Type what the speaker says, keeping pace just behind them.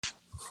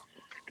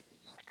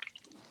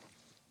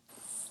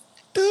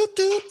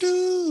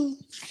do.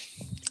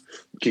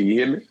 Can you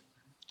hear me?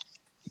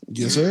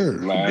 Yes, sir.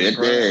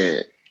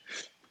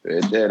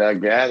 That I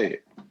got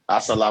it.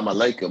 Assalamu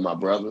alaikum, my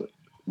brother.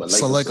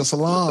 Salaikum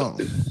salam.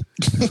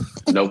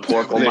 No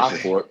pork on my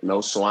fork.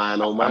 No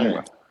swine on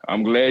mine.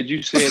 I'm glad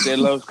you said that,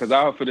 Los, because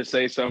I was going to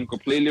say something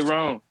completely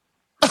wrong.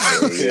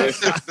 Yeah.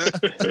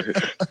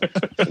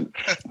 I'm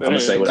gonna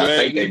say what I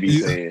think they be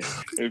saying.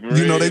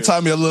 You know, they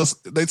taught me a little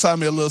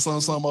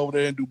something over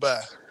there in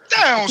Dubai.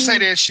 I don't say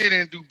that shit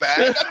in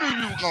Dubai. I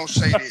knew you were gonna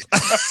say that.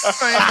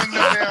 I ain't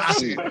no damn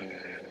shit.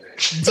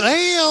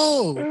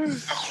 Damn.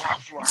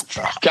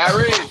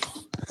 Kyrie.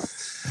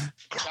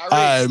 All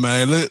right,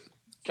 man.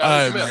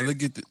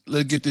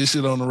 Let's get this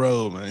shit on the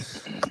road, man.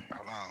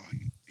 Hold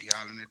on. You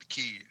yelling at the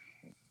kid.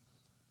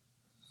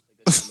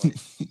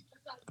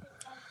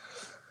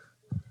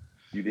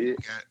 You did?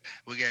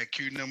 We got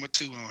cue number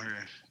 2 on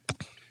here.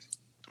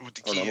 With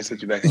the Hold on, I'm kids. gonna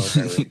put you back on.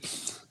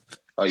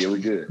 Oh yeah, we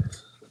good.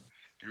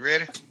 You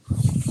ready?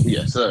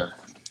 Yes, sir.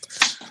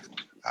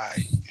 All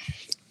right.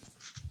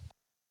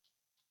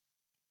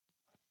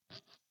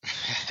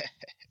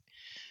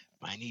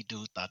 Man, these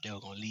dudes thought they were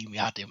gonna leave me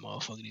out there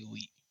motherfucker this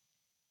week.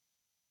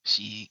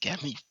 She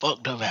got me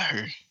fucked up out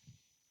here.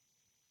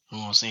 You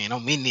know what I'm saying?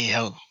 I'm in there,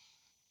 hoe.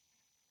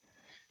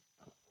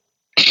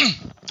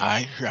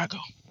 Alright, here I go.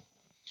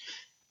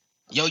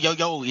 Yo,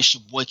 it's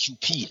your boy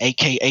QP,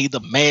 aka the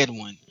Mad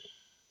One.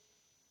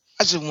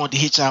 I just wanted to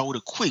hit y'all with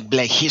a quick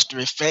Black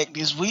History fact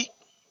this week.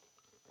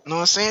 You know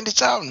what I'm saying? Did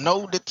y'all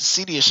know that the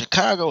city of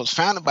Chicago was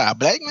founded by a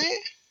black man?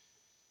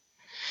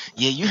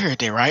 Yeah, you heard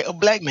that right, a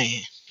black man.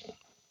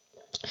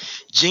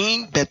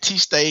 Jean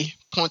Baptiste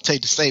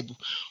Ponte de Sable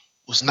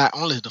was not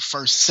only the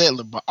first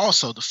settler, but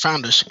also the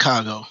founder of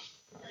Chicago.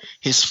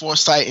 His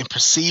foresight in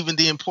perceiving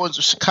the importance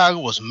of Chicago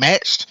was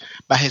matched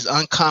by his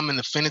uncommon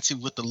affinity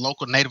with the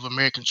local Native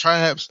American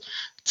tribes.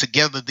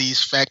 Together,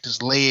 these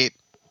factors led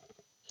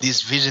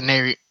this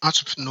visionary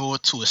entrepreneur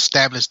to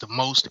establish the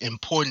most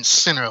important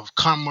center of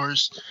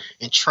commerce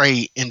and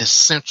trade in the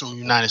central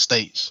United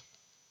States.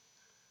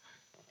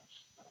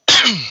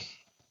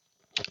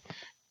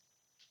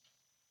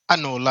 I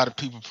know a lot of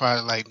people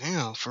probably like,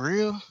 damn, for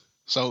real?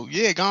 So,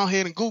 yeah, go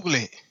ahead and Google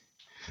it.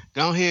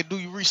 Go ahead and do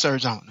your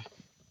research on it.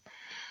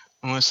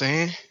 You know what I'm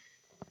saying?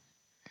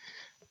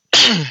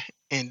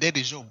 And that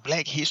is your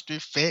Black History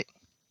fact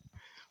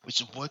with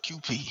your boy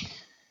QP.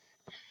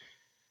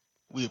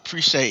 We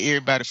appreciate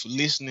everybody for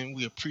listening.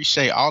 We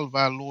appreciate all of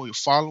our loyal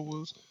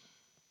followers,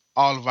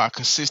 all of our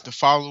consistent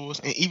followers,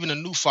 and even the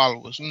new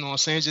followers. You know what I'm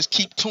saying? Just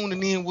keep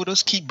tuning in with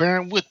us, keep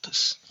bearing with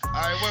us. All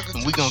right, welcome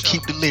and to we're going to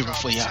keep delivering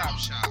for y'all.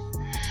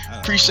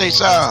 Appreciate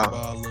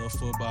y'all. Love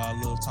football,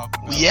 love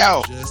talking about we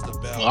out. Just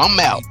about well, I'm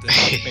out.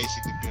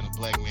 Basically being a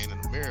black man in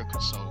America,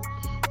 so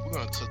we're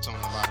going to touch on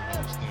a lot of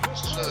those things.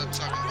 I love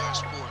talking about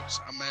sports.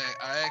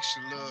 I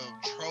actually love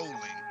trolling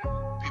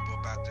people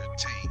about their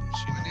teams.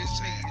 You know this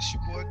thing, it's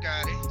your boy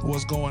Gotti.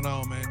 What's going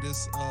on, man?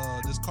 This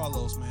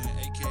Carlos, man,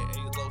 aka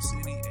Low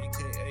City,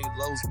 aka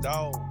Los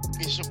Dog.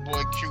 It's your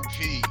boy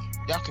QP.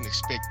 Y'all can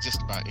expect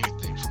just about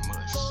anything from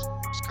us.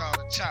 It's called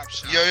the Chop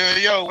Shop.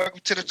 Yo,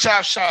 welcome to the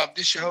Chop Shop.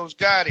 This your host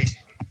Gotti.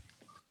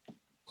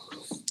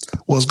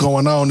 What's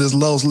going on? This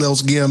Los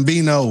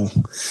Gambino.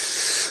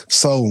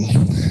 So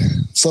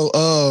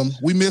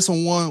we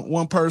missing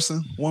one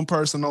person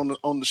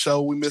on the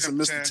show. We missing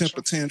Mr.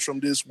 Temper Tantrum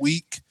this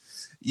week.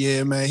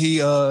 Yeah, man. He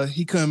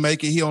couldn't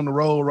make it. He on the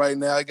road right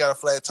now. He got a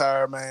flat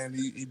tire, man.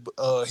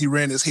 He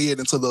ran his head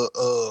into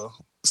the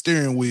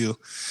steering wheel.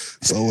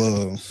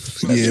 So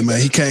yeah, man.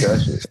 He can't.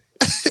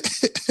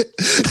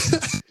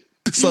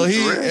 So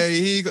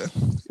he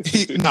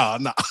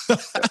nah.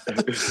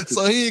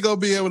 So he ain't gonna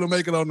be able to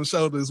make it on the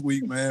show this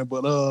week, man.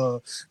 But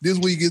this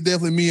week is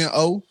definitely me and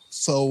O.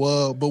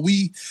 So but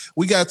we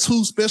got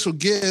 2 special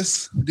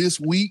guests this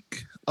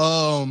week. To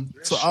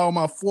all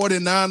my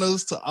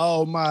 49ers, to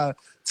all my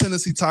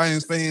Tennessee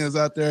Titans fans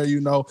out there, you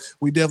know,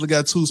 we definitely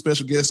got 2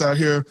 special guests out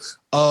here.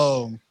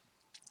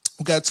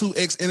 We got 2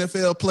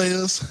 ex-NFL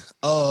players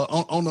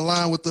on the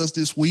line with us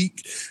this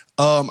week.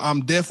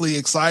 I'm definitely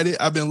excited.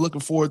 I've been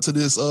looking forward to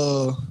this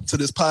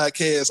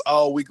podcast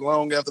all week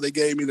long after they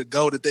gave me the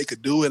go that they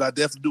could do it. I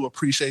definitely do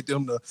appreciate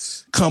them to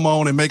come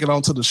on and make it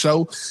onto the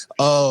show.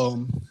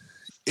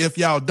 If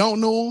y'all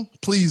don't know them,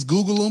 please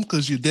Google them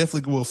because you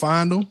definitely will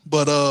find them.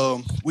 But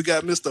we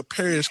got Mr.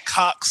 Parrish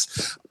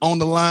Cox on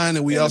the line,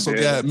 and we also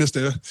got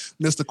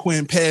Mr.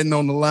 Quinn Patton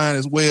on the line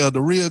as well,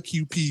 the real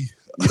QP.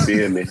 You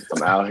feel me?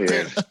 I'm out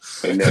here.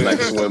 Ain't nothing like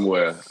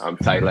swimwear. I'm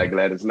tight like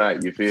Gladys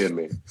Knight. You feel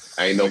me?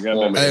 I ain't no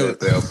former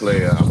NFL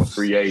player. I'm a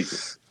free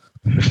agent.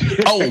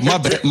 Oh, my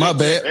bad.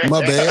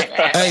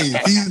 Hey,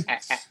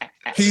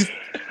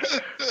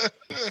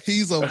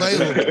 he's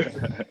available.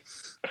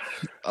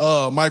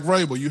 Mike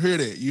Vrabel, you hear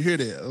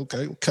that?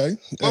 Okay.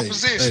 What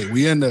position? Hey,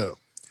 we in there.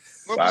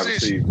 What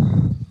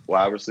position?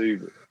 Wide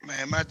receiver.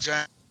 Man, my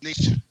giant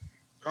nature.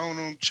 Go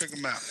on, check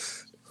him out.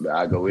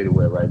 I go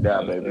anywhere right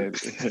now, baby.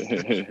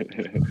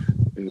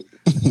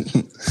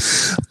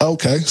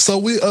 Okay, so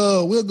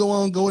we'll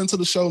go into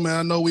the show, man.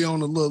 I know we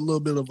on a little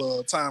bit of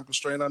a time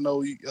constraint. I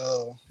know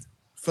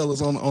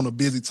fellas on a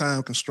busy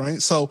time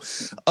constraint. So,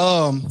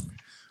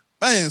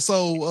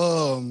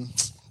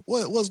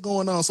 what's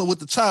going on? So with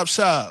the Chop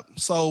Shop,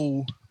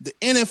 so the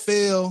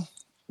NFL,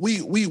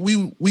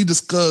 we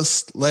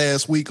discussed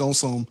last week on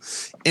some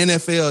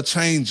NFL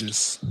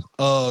changes,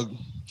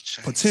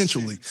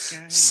 potentially.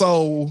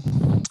 So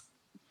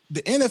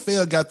the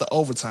NFL got the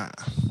overtime.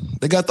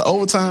 They got the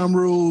overtime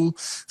rule.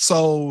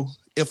 So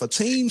if a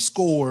team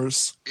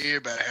scores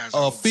everybody has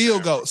a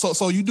field goal,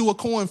 so you do a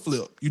coin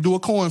flip.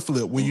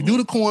 When you do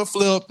the coin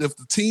flip, if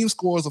the team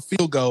scores a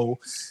field goal,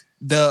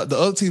 the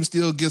other team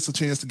still gets a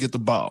chance to get the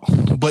ball.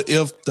 But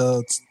if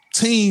the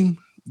team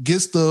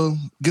gets the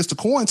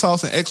coin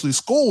toss and actually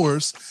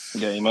scores,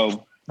 game over.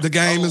 The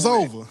game is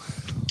over.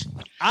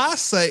 I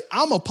say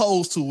I'm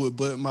opposed to it,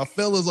 but my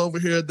fellas over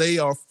here, they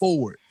are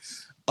for it.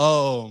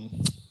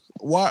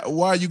 Why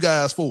are you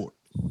guys for it?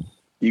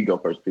 You go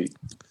first, Pete.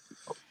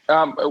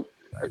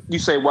 You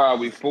say why are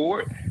we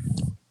for it?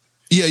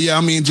 Yeah.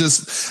 I mean,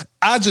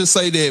 I just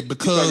say that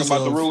because you're talking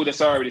about the rule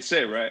that's already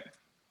set, right?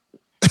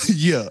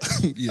 yeah.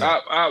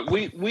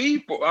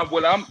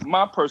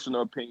 My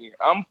personal opinion,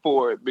 I'm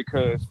for it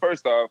because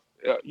first off,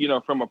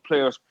 from a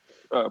player's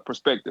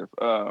perspective,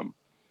 I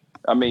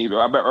mean,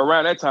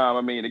 around that time,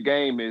 I mean, the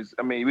game is,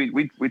 I mean,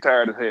 we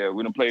tired as hell.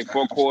 We done played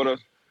 4 quarters.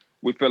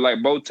 We feel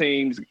like both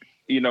teams,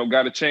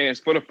 got a chance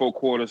for the 4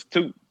 quarters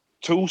to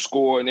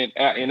score and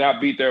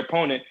outbeat their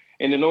opponent.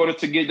 And in order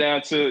to get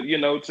down to,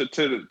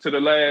 to the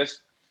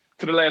last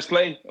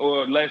play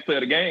or last play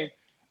of the game,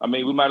 I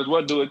mean, we might as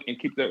well do it and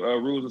keep the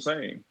rules the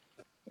same,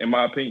 in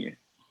my opinion.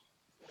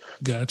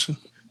 Gotcha.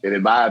 And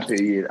in my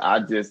opinion,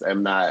 I just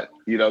am not,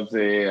 you know what I'm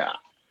saying?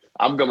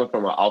 I'm coming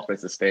from an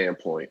offensive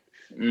standpoint.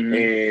 Mm-hmm.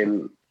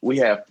 And we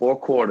have 4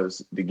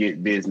 quarters to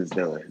get business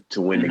done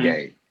to win the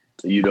game.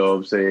 You know what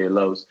I'm saying,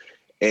 Los?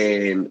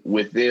 And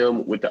with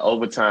the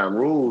overtime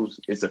rules,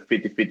 it's a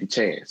 50-50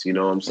 chance. You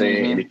know what I'm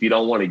saying? And if you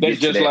don't want to get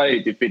to that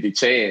 50-50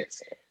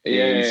 chance,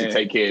 you should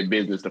take care of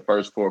business the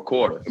first 4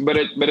 quarters. But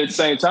at the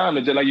same time,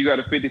 it's just like you got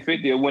a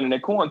 50-50 of winning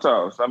that coin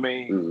toss. I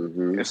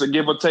mean, it's a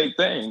give or take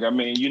thing. I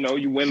mean, you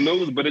win,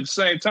 lose, but at the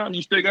same time,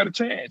 you still got a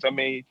chance. I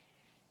mean,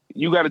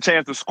 you got a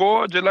chance to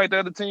score just like the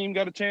other team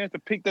got a chance to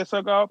pick that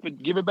sucker off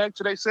and give it back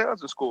to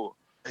themselves and score.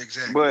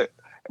 Exactly.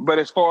 But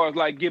as far as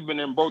like giving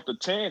them both a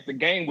chance, the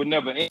game would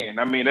never end.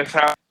 I mean, that's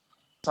how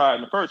it's hard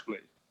in the first place.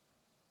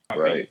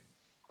 Right.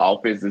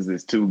 Offenses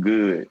is too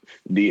good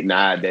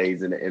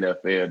nowadays in the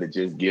NFL to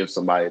just give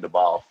somebody the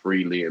ball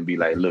freely and be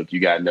like, look, you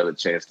got another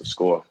chance to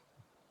score.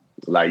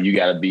 Like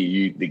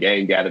the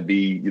game got to be,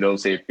 you know what I'm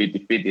saying,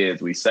 50-50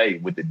 as we say,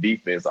 with the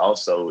defense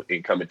also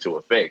in coming to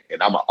effect.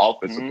 And I'm an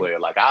offensive player.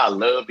 Like I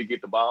love to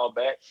get the ball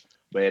back.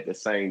 But at the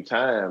same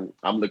time,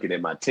 I'm looking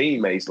at my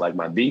teammates, like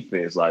my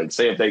defense, like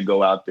say if they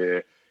go out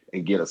there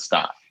and get a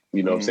stop,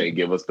 you know what I'm saying,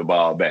 give us the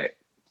ball back.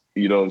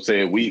 You know what I'm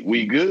saying?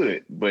 We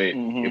good. But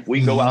if we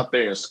go out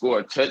there and score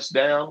a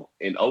touchdown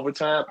in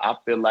overtime, I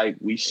feel like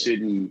we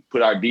shouldn't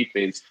put our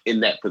defense in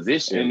that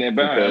position. I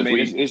mean,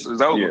 it's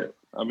over. Yeah.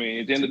 I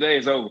mean, at the end of the day,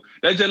 it's over.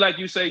 That's just like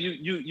you say,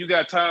 you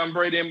got Tom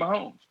Brady and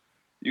Mahomes.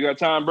 You got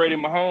Tom Brady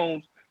and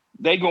Mahomes.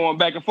 They going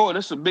back and forth.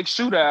 It's a big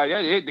shootout.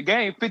 Yeah, the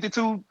game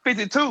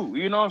 52-52.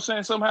 You know what I'm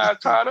saying? Somehow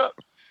it's tied up.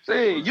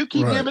 Say, you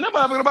keep giving them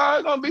up, the ball,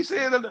 it's going to be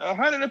saying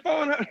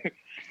 104. In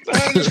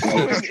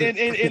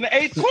the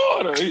 8th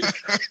quarter.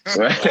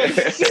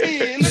 Right.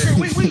 See,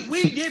 look,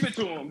 we give it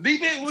to them.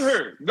 Defense with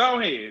her. Go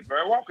ahead,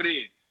 bro. Walk it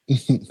in.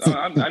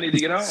 I need to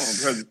get home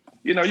because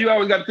you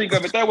always got to think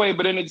of it that way.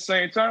 But then at the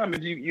same time,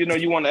 if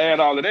you want to add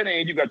all of that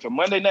in, you got your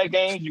Monday night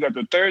games, you got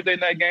your Thursday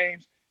night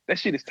games. That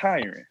shit is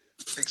tiring.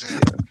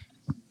 Exactly.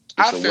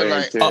 I feel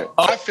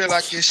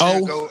like it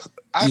should go.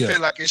 I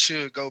feel like it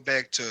should go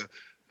back to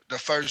the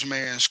first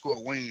man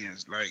score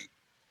wins. Like,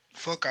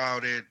 fuck all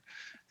that.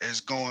 Is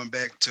going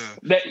back to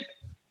that.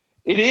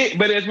 It is,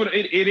 but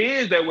it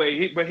is that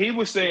way. But he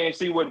was saying,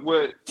 see what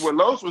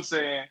Los was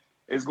saying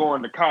is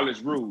going to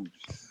college rules.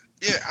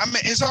 Yeah, I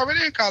mean it's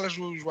already in college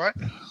rules, right?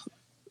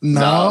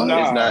 No,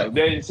 it's not.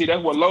 That's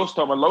what Los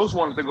talking about. Los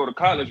wanted to go to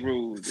college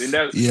rules, and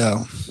that's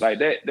like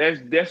that.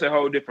 That's a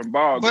whole different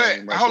ball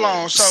game. But hold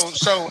on,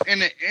 so in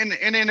the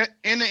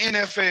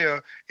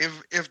NFL,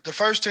 if the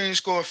first team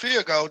score a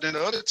field goal, then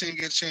the other team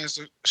gets a chance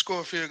to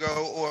score a field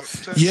goal or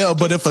touchdown.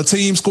 But if a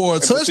team score a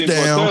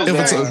touchdown,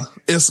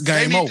 it's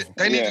game over.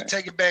 They need to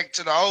take it back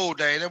to the old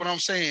day. That's what I'm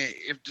saying.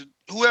 If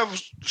whoever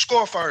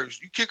score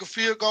first, you kick a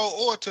field goal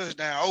or a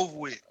touchdown, over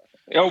with.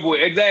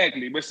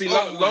 Exactly. But see,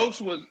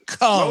 Los was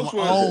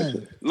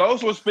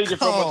speaking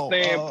from a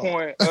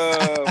standpoint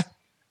of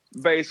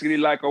basically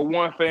like a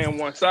one fan,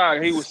 one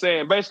side. He was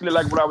saying basically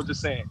like what I was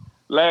just saying.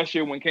 Last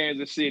year when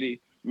Kansas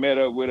City met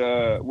up with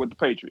the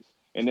Patriots,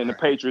 and then the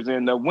Patriots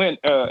end up winning,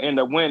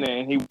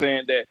 and he was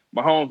saying that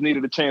Mahomes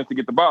needed a chance to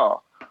get the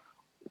ball,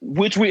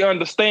 which we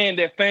understand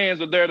that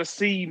fans are there to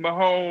see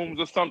Mahomes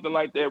or something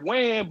like that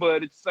win,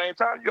 but at the same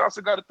time, you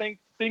also got to think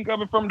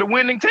of it from the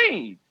winning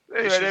team.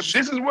 This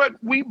is what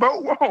we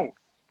both want.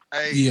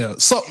 Hey, yeah.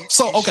 So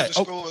okay.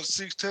 Scored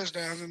 6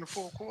 touchdowns in the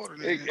fourth quarter.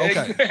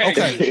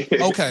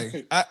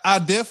 Okay. I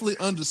definitely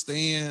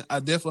understand.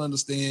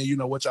 You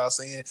know what y'all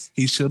saying.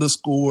 He should have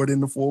scored in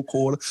the fourth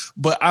quarter.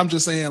 But I'm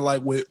just saying,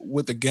 like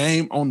with the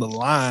game on the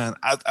line,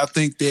 I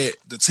think that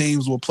the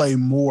teams will play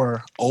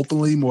more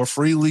openly, more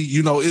freely.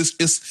 You know,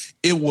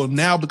 it will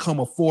now become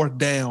a fourth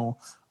down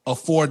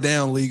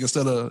league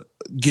instead of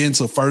getting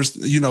to first,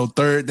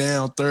 third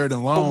down, third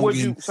and long. Would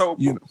you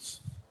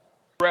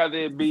rather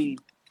it be?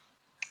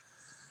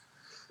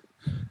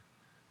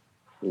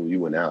 Oh,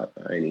 you went out.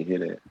 I didn't hear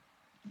that.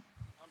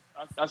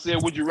 I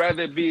said, would you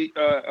rather it be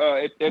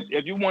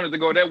if you wanted to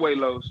go that way,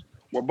 Los,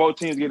 where both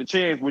teams get a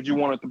chance? Would you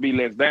want it to be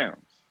less downs?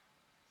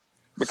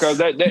 Because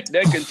that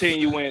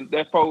continuing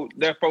that four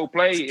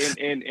play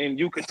and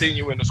you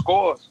continuing the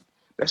scores,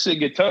 that shit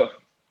get tough.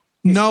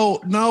 No,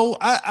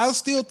 I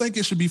still think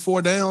it should be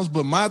 4 downs,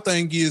 but my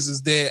thing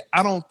is that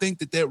I don't think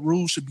that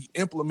rule should be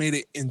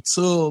implemented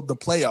until the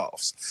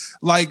playoffs.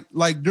 Like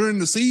during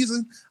the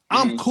season,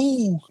 I'm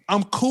cool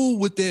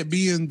with that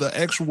being the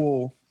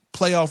actual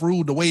playoff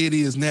rule the way it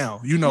is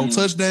now.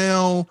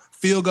 Touchdown,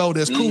 field goal,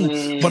 that's cool.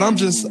 But I'm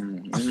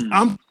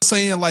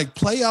saying, like,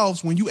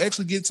 playoffs, when you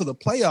actually get to the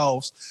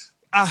playoffs,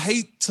 I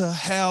hate to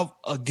have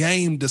a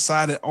game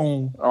decided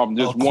on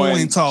just a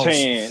coin toss.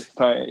 Chance,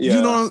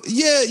 yeah.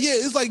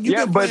 It's like you've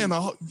been playing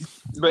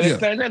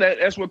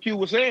that's what Q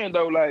was saying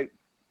though. Like,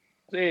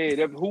 said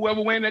if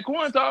whoever win that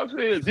coin toss,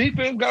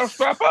 defense got to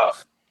strap up.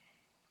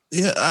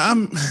 Yeah,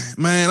 I'm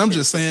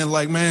just saying,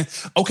 like, man.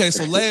 Okay,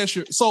 so last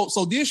year, so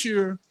this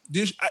year,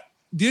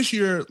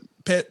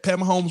 Pat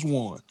Mahomes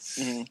won.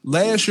 Mm-hmm.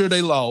 Last year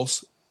they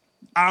lost.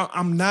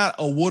 I'm not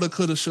a woulda,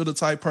 coulda, shoulda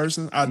type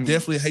person. I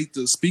definitely hate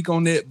to speak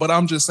on that, but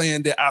I'm just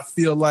saying that I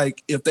feel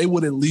like if they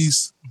would at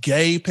least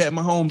gave Pat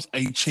Mahomes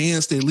a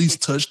chance to at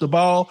least touch the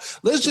ball,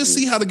 let's just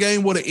see how the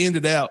game would have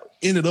ended up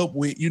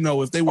with,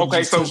 if they would.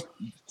 Okay, so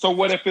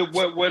what if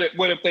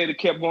they'd have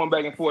kept going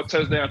back and forth,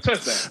 touchdown?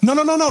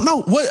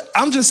 No. What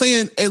I'm just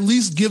saying, at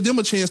least give them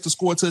a chance to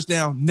score a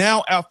touchdown.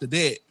 Now after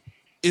that,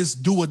 it's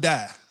do or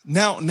die.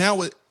 Now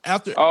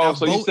after.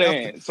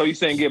 So you're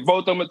saying give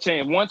both of them a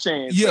chance, one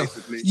chance. Yeah,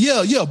 basically.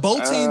 Yeah.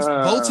 Both teams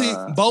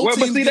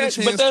get a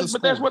chance to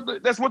score.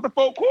 That's what the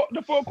four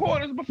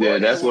quarters before. Yeah,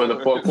 that's what the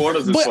 4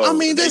 quarters is for. But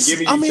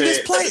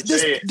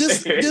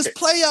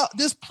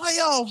this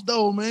playoffs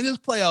though, man. This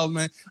playoffs,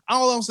 man.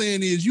 All I'm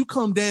saying is you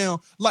come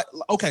down like,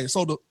 okay,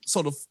 so the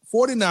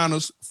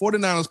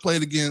 49ers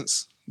played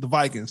against the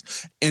Vikings,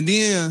 and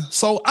then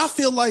so I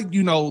feel like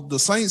the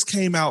Saints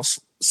came out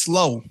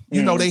slow.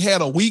 They had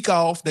a week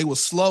off. They were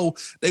slow.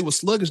 They were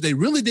sluggish. They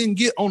really didn't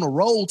get on a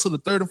roll to the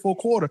third and fourth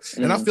quarter.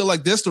 And I feel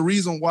like that's the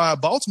reason why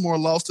Baltimore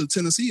lost to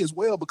Tennessee as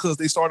well, because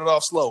they started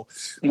off slow.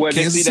 Well,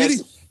 Kansas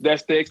City,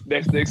 that's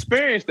the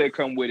experience that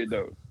come with it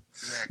though.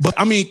 But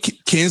I mean,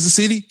 Kansas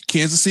City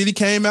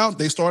came out.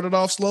 They started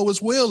off slow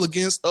as well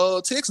against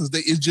Texans.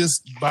 It's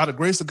just by the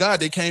grace of God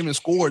they came and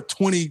scored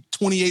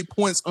 28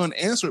 points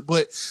unanswered.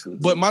 But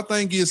my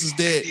thing is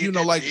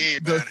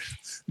that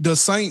the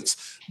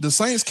Saints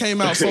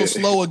came out so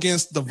slow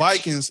against the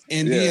Vikings,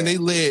 and then they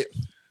let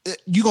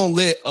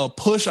a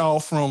push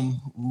off from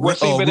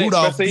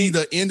Rudolph be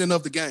the ending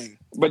of the game.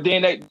 But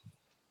then they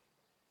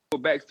go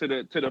back to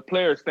the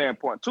player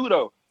standpoint too,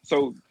 though.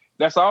 So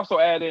that's also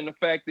adding the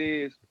fact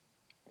is,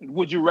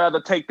 would you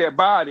rather take that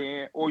bye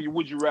in, or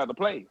would you rather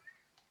play?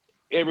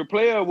 Every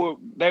player would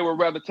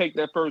rather take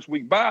that first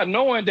week bye,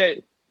 knowing that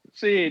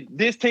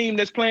this team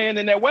that's playing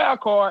in that wild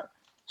card,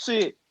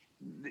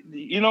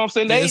 you know what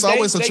I'm saying? It's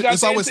always a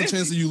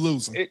chance of you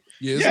losing.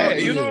 You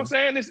know what I'm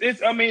saying?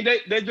 It's I mean,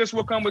 they just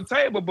will come with the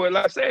table, but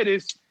like I said,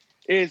 it's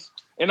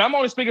and I'm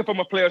only speaking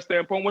from a player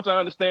standpoint, which I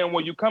understand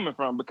where you're coming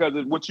from, because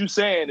what you're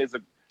saying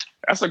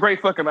that's a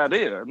great fucking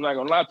idea. I'm not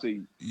gonna lie to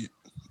you.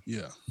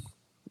 Yeah.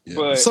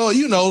 But, so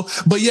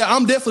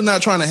I'm definitely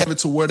not trying to have it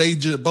to where they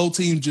just both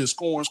teams just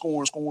scoring.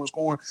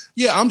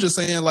 Yeah, I'm just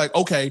saying, like,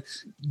 okay,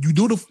 you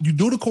do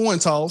the coin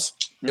toss.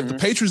 If the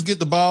Patriots get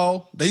the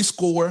ball, they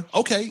score.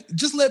 Okay,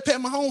 just let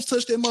Pat Mahomes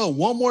touch that mug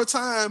one more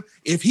time.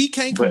 If he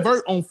can't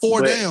convert on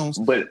 4 downs,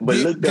 but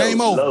look, game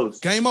over. Lowe's,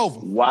 game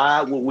over.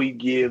 Why would we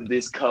give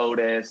this cold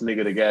ass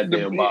nigga the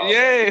goddamn ball?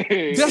 Yeah,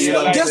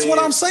 that's what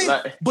I'm saying.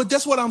 But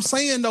that's what I'm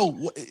saying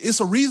though. It's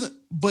a reason.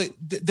 But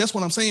that's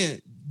what I'm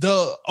saying.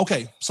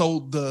 So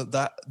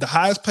the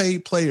highest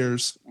paid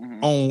players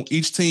on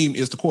each team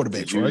is the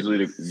quarterbacks, right?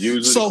 Usually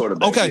the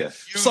quarterback. Okay, yeah.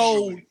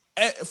 So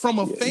from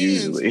a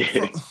fan,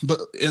 but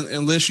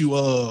unless you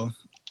Well,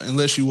 but at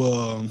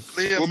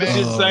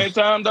the same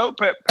time though,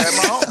 Pat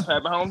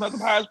Mahomes has the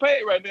highest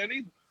paid right there.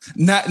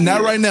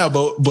 Not right now,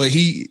 but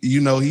he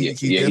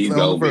definitely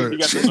on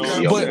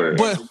the verge.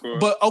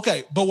 But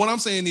okay, but what I'm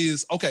saying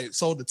is, okay,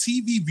 so the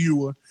TV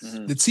viewer,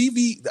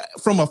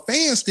 from a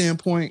fan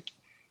standpoint,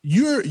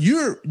 you're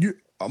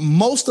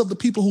most of the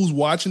people who's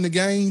watching the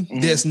game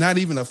that's not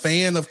even a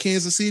fan of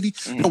Kansas City,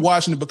 they're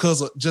watching it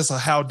because of just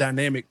how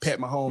dynamic Pat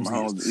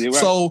Mahomes is. Right.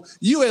 So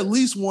you at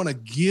least want to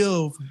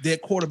give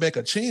that quarterback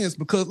a chance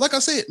because, like I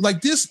said,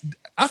 like this,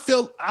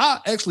 I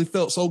actually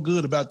felt so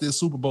good about this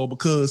Super Bowl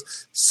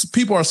because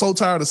people are so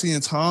tired of seeing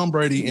Tom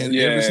Brady in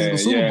every single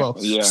Super Bowl.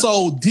 Yeah.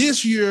 So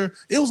this year,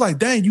 it was like,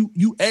 dang,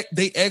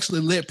 they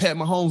actually let Pat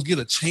Mahomes get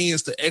a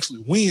chance to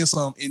actually win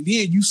something, and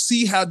then you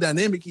see how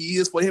dynamic he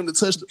is for him to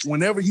touch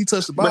whenever he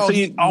touched the ball.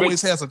 He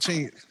always has a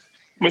chance.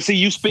 But see,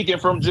 you speaking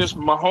from just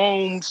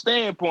Mahomes'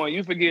 standpoint,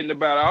 you forgetting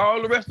about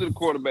all the rest of the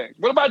quarterbacks.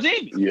 What about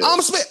Jimmy? Yeah.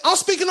 I'm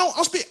speaking.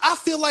 I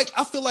feel like,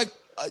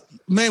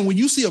 man, when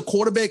you see a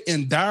quarterback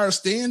in dire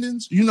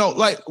standings, you know,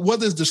 like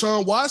whether it's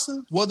Deshaun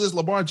Watson, whether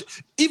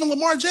it's even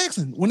Lamar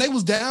Jackson, when they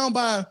was down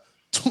by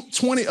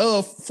 14,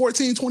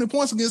 20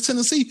 points against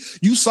Tennessee,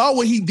 you saw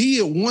what he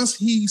did once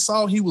he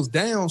saw he was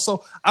down.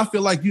 So I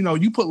feel like, you know,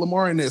 you put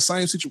Lamar in that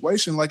same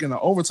situation, like in an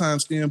overtime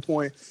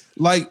standpoint,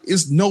 like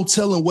it's no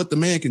telling what the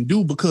man can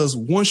do because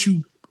once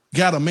you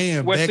got a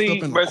man backed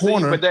up in the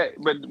corner.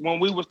 But when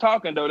we was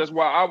talking though, that's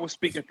why I was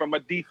speaking from a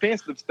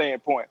defensive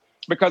standpoint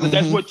because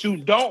that's what you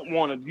don't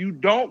want to. You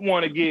don't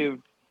want to give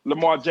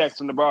Lamar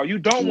Jackson the ball. You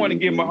don't want to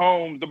give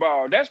Mahomes the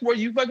ball. That's where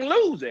you fucking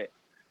lose at.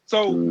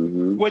 So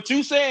what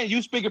you saying?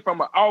 You speaking from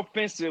an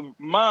offensive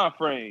mind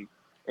frame,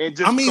 and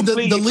just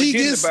the league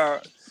is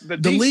about the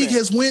league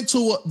has went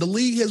to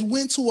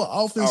an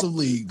offensive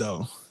league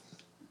though.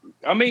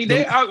 I mean,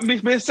 but at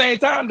the same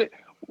time,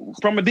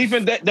 from a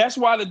defense, that's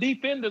why the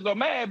defenders are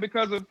mad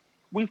because of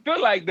we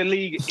feel like the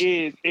league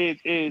is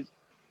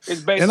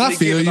basically and I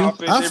feel giving you.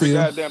 offense every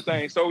goddamn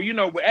thing. So you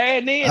know,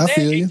 adding in that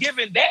and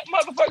giving that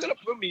motherfucker,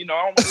 you know,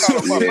 I don't want to call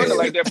him motherfucker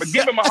like that, but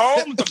giving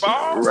Mahomes the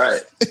ball,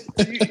 right?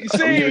 You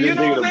see, you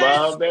know what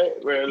I'm saying?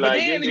 Where like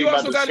then you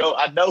also got to,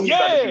 I know,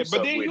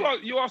 but then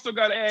you also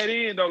got to add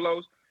in though,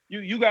 Los.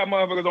 You got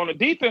motherfuckers on the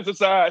defensive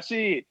side,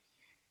 shit.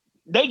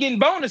 They getting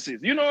bonuses.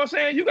 You know what I'm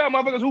saying? You got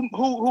motherfuckers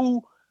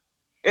who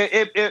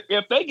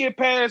if they get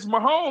past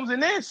Mahomes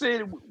and then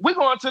said we're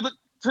going to the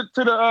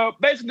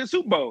basically the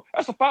Super Bowl,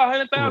 that's a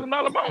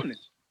 $500,000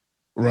 bonus.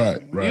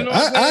 Right. You know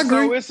what I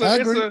agree. So I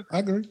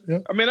agree. Yeah.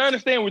 I mean, I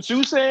understand what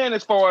you're saying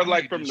as far as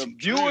like from the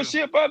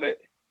viewership of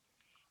it,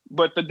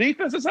 but the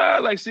defensive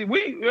side, like, see, we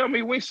ain't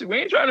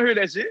trying to hear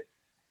that shit.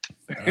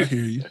 I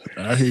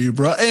hear you,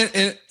 bro.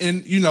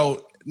 And you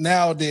know,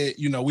 now that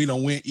you know we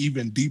don't went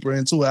even deeper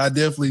into it, I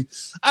definitely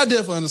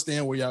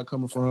understand where y'all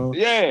coming from.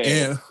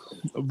 Yeah.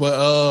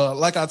 But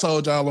like I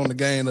told y'all on the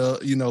game,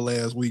 you know,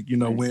 last week, you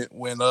know,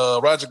 when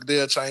Roger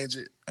Goodell changed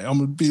it, I'm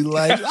gonna be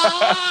like, but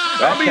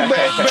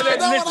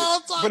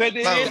at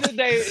the end of the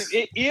day,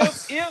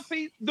 if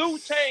he do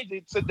change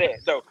it to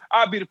that, though,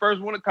 I'll be the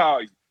first one to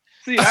call you.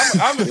 See,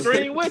 I'm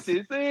agreeing with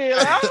you. See,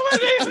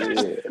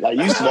 like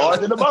you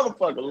smarter than a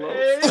motherfucker,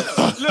 Lord.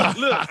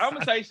 Look, I'm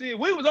gonna say shit.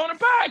 We was on the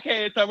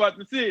podcast talking about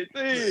the shit.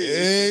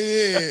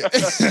 Yeah.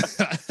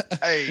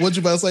 Hey, what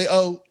you about to say?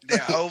 Oh,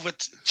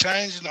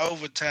 changing the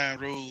overtime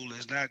rule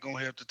is not gonna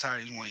help the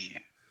Titans win.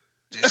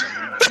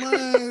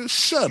 Man,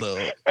 shut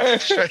up.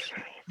 But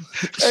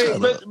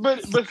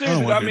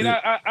seriously, I mean,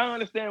 I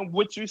understand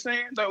what you're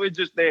saying. Though it's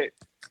just that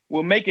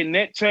we're making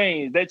that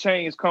change. That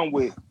change come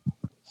with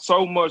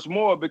so much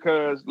more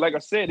because, like I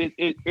said,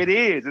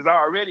 it's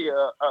already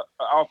a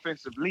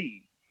offensive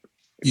league.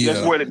 Yeah,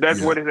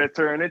 that's what it has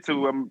turned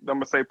into. I'm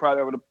gonna say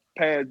probably over the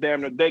past damn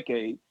near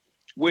decade,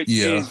 which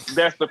is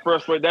that's the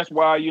first way. That's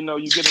why you know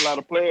you get a lot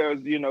of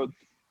players. You know,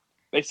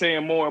 they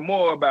saying more and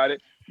more about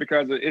it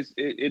because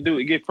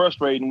it get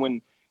frustrating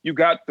when you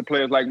got the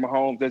players like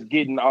Mahomes that's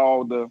getting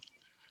all the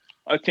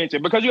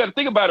attention because you got to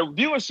think about it,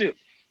 viewership.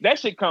 That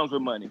shit comes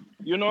with money.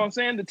 You know what I'm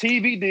saying? The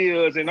TV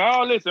deals and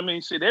all this. I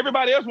mean, shit,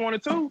 everybody else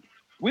wanted too.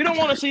 We don't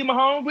want to see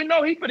Mahomes. We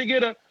know he's going to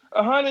get a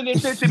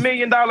 $150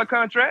 million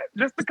contract,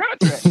 just the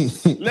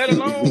contract. Let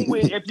alone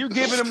if you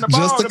giving him the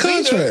ball just the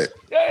contract.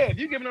 If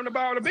you giving him the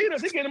ball to beat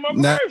us, he getting him on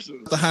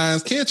commercials. The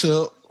Heinz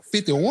ketchup,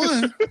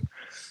 51.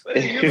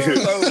 You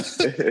know,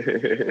 so,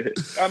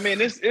 I mean,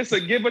 it's a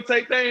give or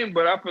take thing,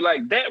 but I feel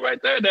like that right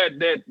there,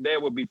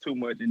 that would be too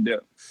much in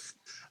depth.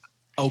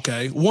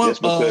 Okay.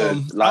 Just because,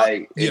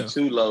 in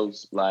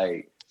Chulos,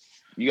 like,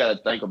 you got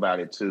to think about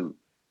it too.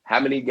 How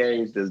many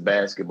games does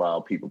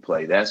basketball people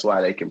play? That's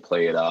why they can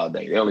play it all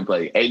day. They only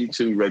play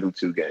 82 regular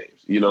 2 games.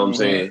 You know what I'm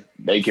saying?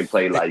 They can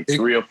play like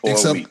 3 or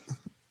 4 weeks.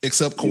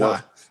 Except Kawhi. You know?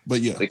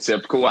 But yeah.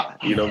 Except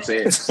Kawhi. You know what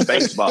I'm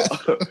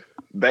saying?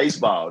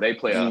 Baseball, they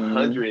play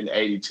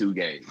 182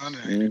 games.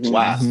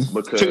 Why?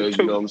 Because you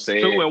know what I'm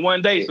saying? 2 in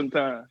 1 day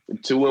sometimes.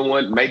 2 in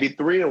 1, maybe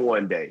 3 in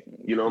 1 day.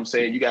 You know what I'm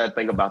saying? You got to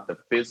think about the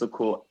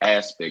physical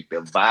aspect,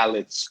 the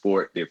violent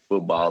sport that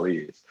football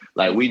is.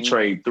 Like we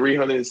train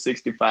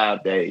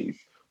 365 days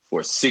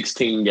for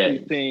 16 games.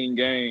 16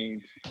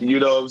 games. You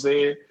know what I'm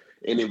saying?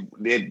 And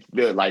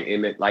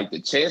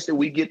the chance that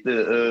we get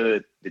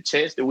the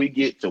chance that we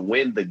get to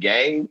win the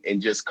game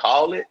and just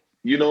call it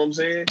You know what I'm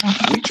saying?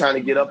 We trying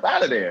to get up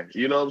out of there.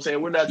 You know what I'm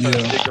saying? We're not trying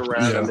to stick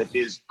around and let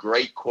this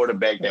great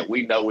quarterback that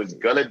we know is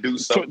gonna do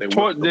something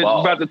with the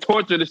ball. About to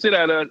torture the shit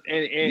out of us,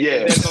 and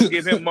that's gonna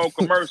give him more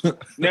commercial.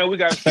 Now we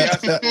got to see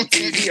ourselves on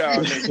TV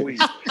all next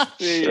week.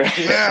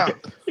 Yeah.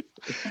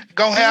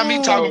 Gonna have me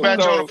talking about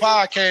you on the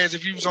podcast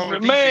if you was on the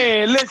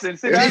man. Defense. Listen,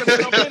 see, I've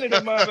been on this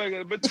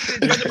motherfucker, but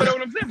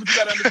what I'm saying, but you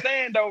gotta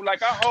understand though,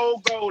 like our whole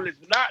goal is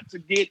not to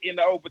get in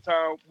the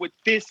overtime with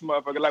this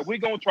motherfucker. Like we're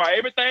gonna try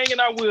everything in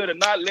our will to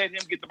not let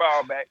him get the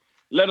ball back,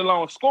 let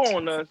alone score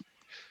on us.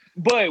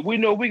 But we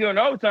know we go in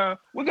overtime,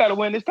 we gotta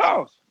win this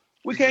toss.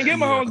 We can't get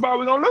Mahomes ball,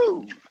 we're gonna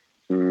lose.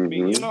 I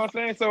mean, you know what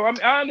I'm saying? So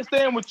I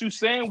understand what you're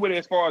saying with it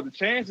as far as the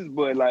chances,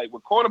 but like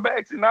with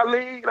quarterbacks in our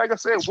league, like I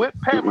said, with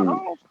Pat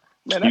Mahomes.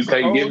 Man, you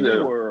can't give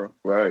them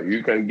right.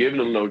 You can't give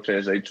them no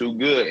chance. They too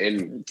good,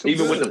 and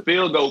even with the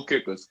field goal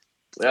kickers,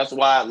 that's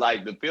why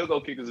like the field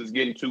goal kickers is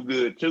getting too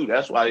good too.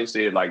 That's why they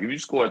said like if you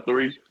score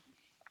 3,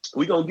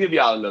 we gonna give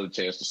y'all another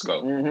chance to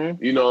score.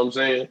 You know what I'm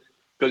saying?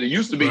 Because it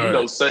used to be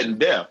sudden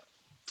death.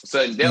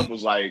 Sudden death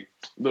was like,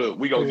 look,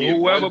 we gonna get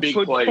one big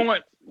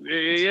play.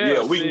 We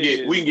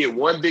can get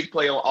one big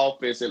play on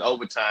offense in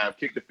overtime,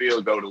 kick the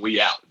field goal, and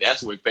we out.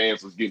 That's when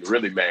fans was getting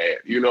really mad.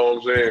 You know what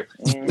I'm saying?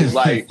 It's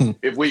like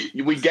if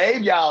we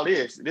gave y'all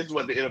this is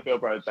what the NFL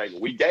probably thinking.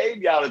 We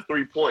gave y'all the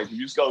 3 points. If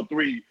you score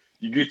 3,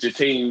 you get your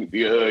team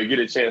get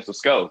a chance to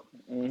score.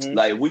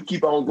 Like we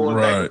keep on going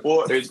back and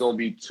forth, it's gonna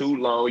be too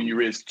long. You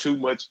risk too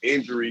much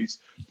injuries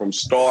from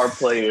star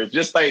players.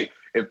 Just think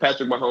if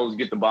Patrick Mahomes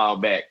get the ball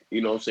back, you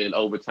know what I'm saying,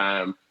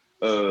 overtime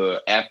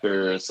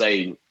after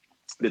say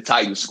the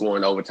Titans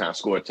scoring overtime,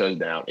 score a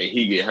touchdown, and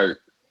he get hurt.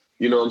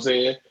 You know what I'm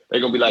saying?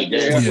 They're gonna be like,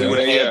 damn, we would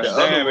have had the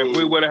other rule. If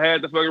we would have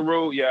had the fucking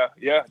rule,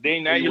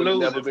 then now you lose.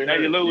 Now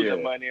you lose the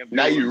money.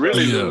 Now you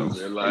really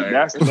lose. Like,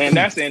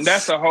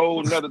 that's a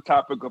whole nother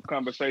topic of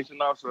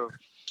conversation also.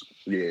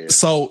 Yeah.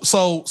 So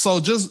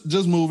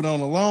just moving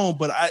on along,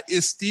 but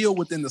it's still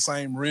within the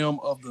same realm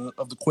of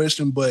the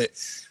question, but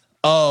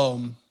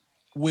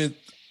with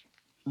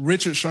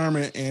Richard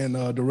Sherman and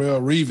Darrelle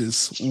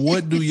Revis,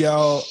 what do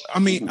y'all? I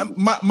mean,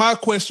 my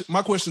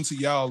question to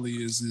y'all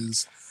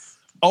is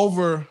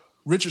over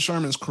Richard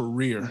Sherman's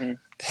career,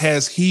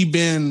 has he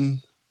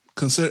been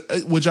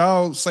considered? Would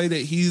y'all say that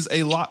he's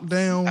a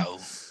lockdown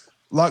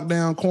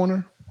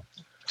corner?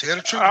 Tell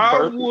the truth.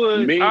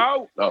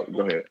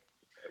 Go ahead.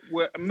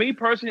 Well, me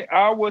personally,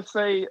 I would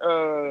say.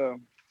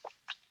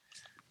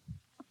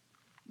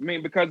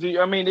 Because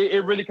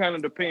it really kind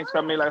of depends.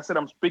 I mean, like I said,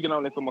 I'm speaking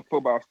only from a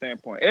football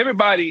standpoint.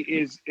 Everybody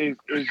is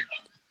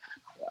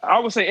I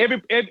would say every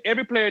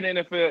player in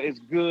the NFL is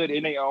good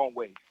in their own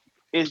way.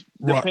 It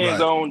depends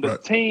on the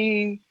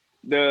team,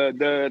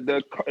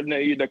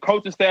 the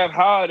coaching staff,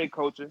 how they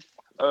coaching,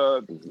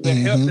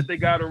 the help that they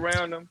got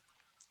around them,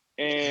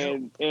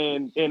 and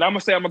I'm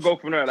gonna say I'm gonna go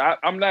from there.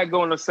 I'm not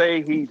gonna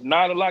say he's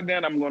not a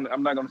lockdown.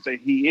 I'm not gonna say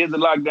he is a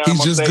lockdown.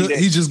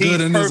 He's just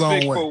good in his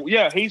own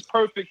way. He's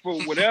perfect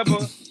for whatever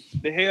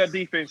the hell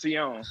defense he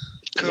on.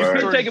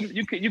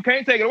 You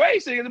can't take it away.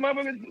 See, the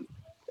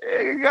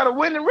motherfucker got a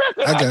winning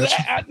record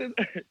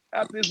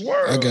out this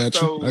world. I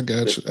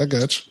got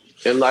you.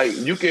 And like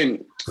you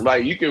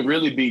can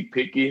really be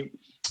picky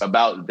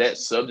about that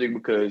subject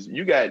because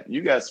you got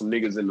some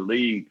niggas in the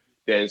league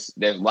that's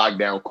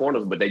lockdown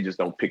corners, but they just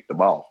don't pick the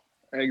ball.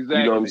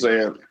 Exactly. You know what I'm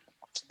saying?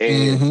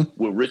 And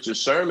what Richard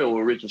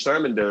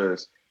Sherman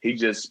does, he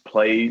just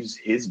plays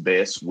his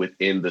best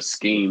within the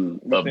scheme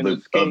of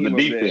the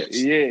defense.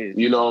 Yeah.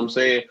 You know what I'm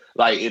saying?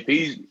 Like if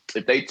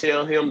they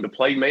tell him to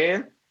play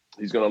man,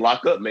 he's gonna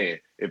lock up man.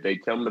 If they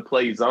tell him to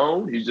play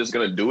zone, he's just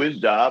gonna do his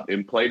job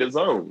and play the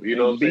zone. You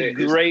know what I'm saying?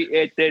 Be great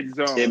at that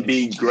zone. And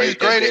be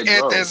great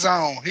at that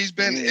zone. He's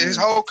been his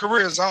whole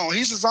career zone.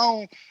 He's a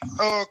zone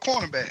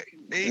cornerback.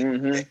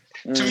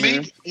 To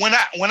me,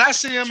 when I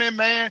see him in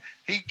man,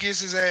 he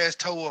gets his ass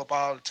toe up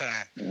all the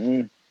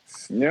time.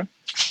 Yeah.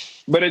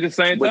 But at the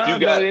same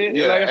time, like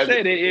I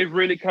said, it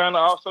really kind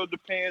of also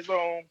depends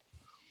on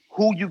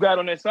who you got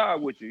on that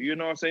side with you. You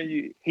know what I'm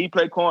saying? He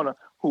play corner.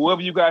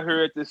 Whoever you got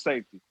here at this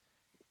safety.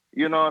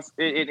 You know,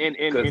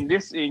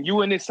 and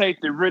you and this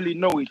safety really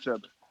know each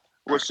other.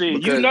 Well,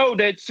 shit, you know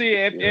that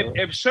shit.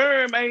 If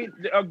Sherm ain't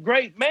a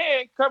great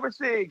man, cover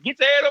shit, get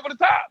your head over the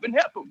top and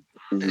help him.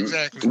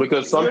 Exactly.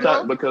 Because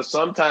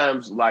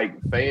sometimes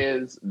like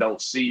fans don't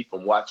see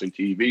from watching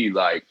TV.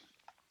 Like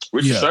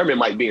Richard Sherman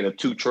might be in a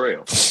 2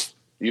 trail.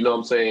 You know what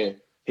I'm saying?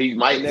 He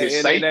might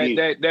his safety.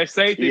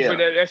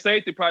 That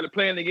safety probably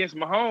playing against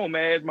Mahomes,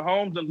 as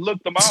Mahomes done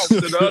looked them off to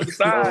the other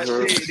side.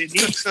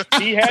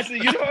 And he had to,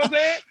 you know what I'm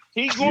saying?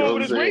 He's going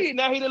with his read.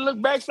 Now he done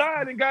look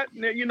backside and got,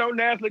 now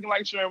it's looking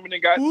like Sherman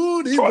and got.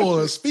 Ooh, these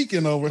boys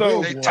speaking over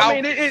here.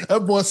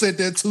 That boy said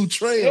that 2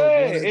 trail.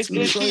 Yeah,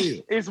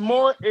 it's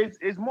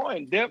more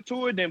in depth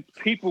to it than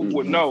people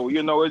would know.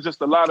 You know, it's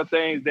just a lot of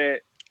things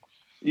that,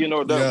 when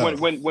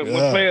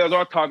players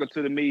are talking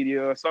to the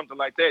media or something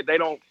like that, they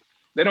don't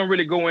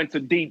really go into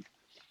deep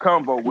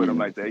convo with them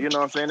like that. You know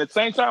what I'm saying? At the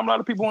same time, a lot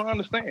of people won't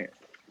understand.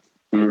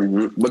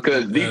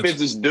 Because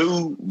defenses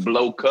do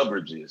blow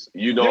coverages.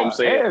 You know what I'm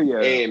saying?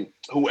 Yeah. And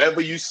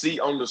whoever you see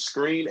on the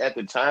screen at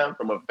the time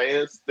from a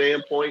fan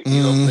standpoint,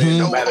 you know what I'm saying?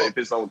 No matter if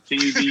it's on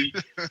TV,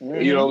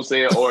 you know what I'm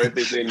saying, or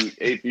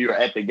if you're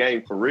at the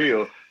game for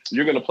real,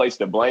 you're gonna place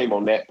the blame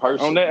on that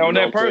person. On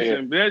that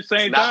person. But at the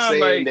same time,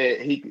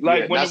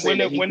 like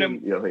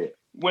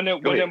when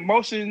the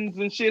motions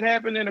and shit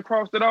happening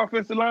across that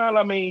offensive line,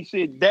 I mean,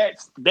 shit, that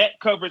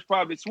coverage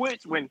probably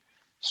switched when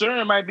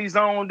Sherman might be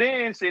zoned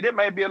in. Shit, it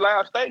might be a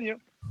live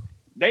stadium.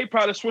 They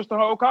probably switch the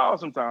whole call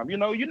sometime. You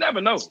know, you never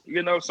know.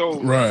 You know,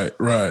 so right.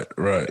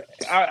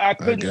 I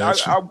couldn't.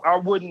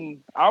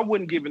 I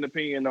wouldn't give an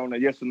opinion on a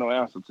yes or no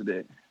answer to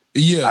that.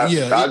 Yeah. And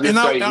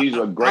he's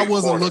a great I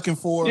wasn't corner. looking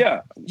for.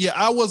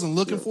 I wasn't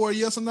looking for a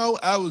yes or no.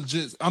 I was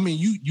just. I mean,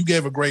 you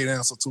gave a great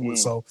answer to it.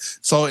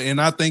 So, and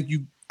I think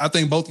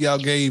both of y'all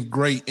gave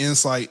great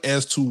insight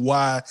as to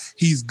why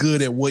he's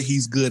good at what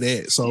he's good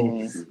at.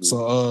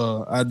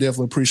 So, I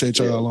definitely appreciate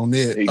y'all on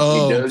that. He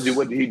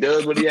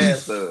does what he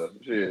asks of.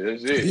 Shit,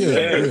 that's it.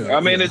 Yeah.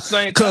 I mean, at the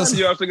same time,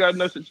 you also got to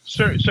know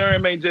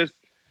Sherman ain't just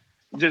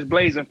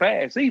blazing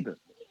fast either.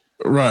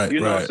 Right.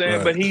 You know what I'm saying?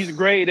 Right. But he's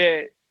great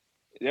at.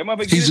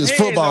 He's just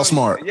football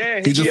smart. Yeah,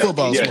 he's just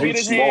football smart. He put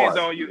his hands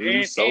on you,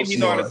 and he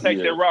know how to take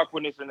that rock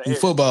when it's in the air. He's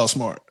football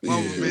smart.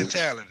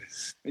 Mentality.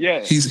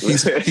 Yeah, he's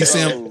Sam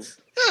Cassell.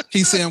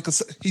 He's good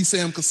at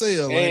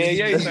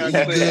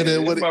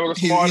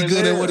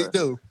what he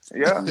do.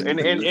 Yeah, and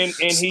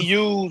he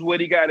used what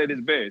he got at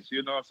his best.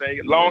 You know what I'm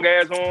saying? Long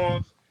ass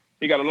arms.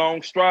 He got a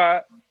long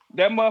stride.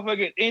 That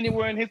motherfucker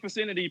anywhere in his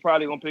vicinity, he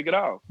probably gonna pick it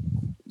off.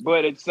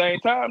 But at the same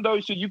time, though,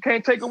 you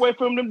can't take away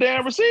from them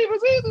damn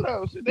receivers either,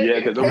 though.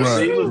 Because the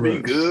receivers be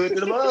good to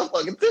the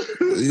motherfucker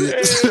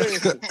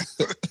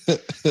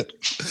too.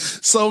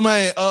 So,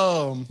 man,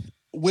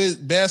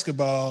 with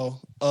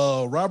basketball,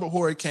 Robert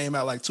Horry came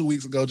out like 2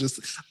 weeks ago.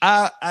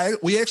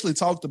 We actually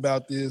talked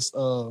about this.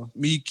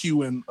 Me,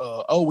 Q, and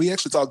we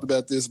actually talked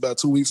about this about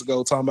 2 weeks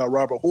ago, talking about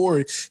Robert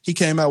Horry. He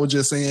came out with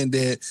just saying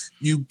that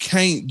you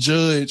can't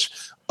judge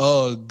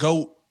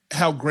GOAT.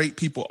 How great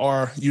people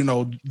are, you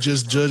know,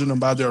 just judging them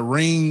by their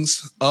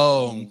rings.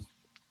 Now,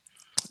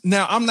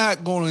 I'm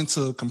not going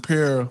to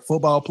compare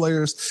football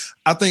players.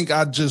 I think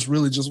I just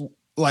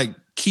like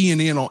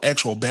keying in on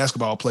actual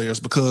basketball players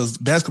because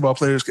basketball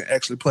players can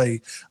actually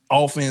play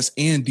offense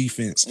and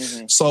defense.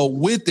 Mm-hmm. So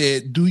with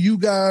that, do you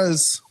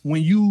guys,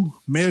 when you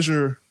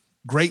measure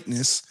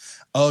greatness,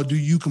 do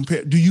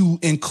you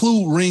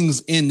include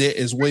rings in that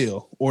as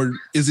well? Or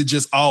is it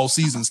just all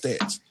season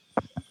stats?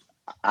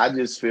 I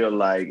just feel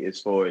like as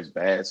far as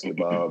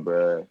basketball,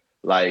 bro,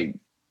 like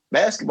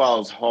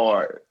basketball is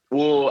hard.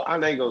 Well, I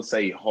ain't gonna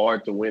say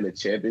hard to win a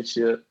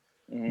championship,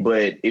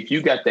 but if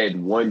you got that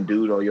one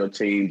dude on your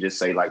team, just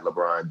say like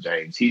LeBron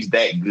James, he's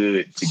that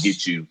good to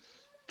get you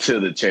to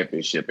the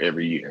championship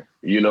every year.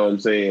 You know what I'm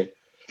saying?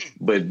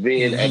 But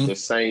then at the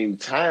same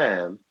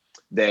time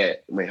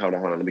hold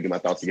on, let me get my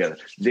thoughts together.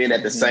 Then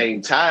at the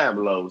same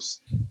time, Los,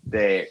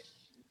 that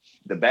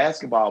the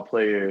basketball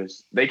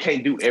players, they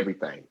can't do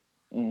everything.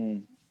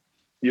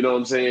 You know what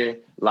I'm saying?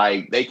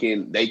 Like they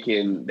can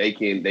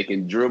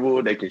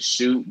dribble, they can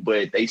shoot,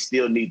 but they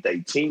still need their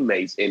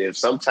teammates. And if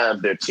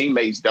sometimes their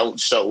teammates don't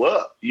show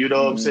up, you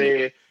know what I'm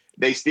saying?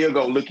 They still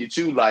gonna look at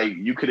you like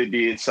you could have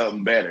did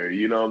something better.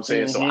 You know what I'm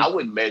saying? So I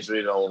wouldn't measure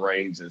it on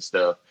rings and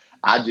stuff.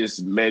 I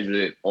just measure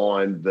it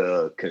on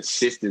the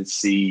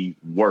consistency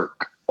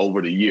work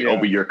over the year,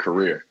 over your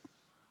career.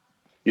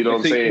 You know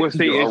what I'm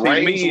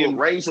saying?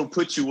 Rings will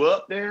put you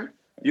up there.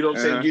 You know what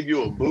I'm saying? Give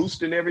you a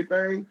boost and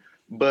everything.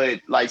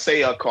 But like,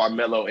 say a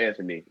Carmelo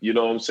Anthony, you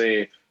know what I'm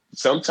saying?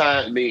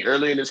 Sometimes,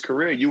 early in his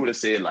career, you would have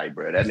said like,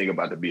 bro, that nigga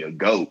about to be a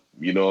GOAT.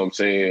 You know what I'm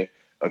saying?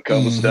 A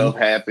couple stuff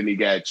happened. He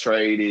got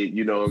traded.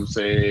 You know what I'm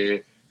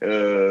saying?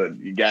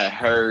 He got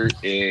hurt,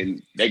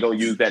 and they gonna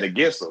use that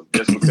against him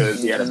just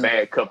because he had a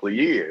bad couple of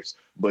years.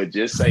 But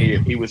just say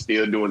if he was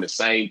still doing the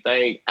same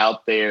thing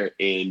out there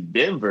in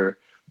Denver,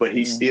 but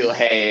he still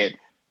had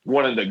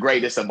one of the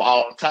greatest of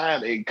all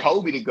time, and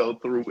Kobe to go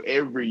through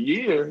every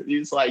year.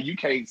 It's like you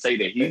can't say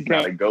that he's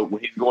not a GOAT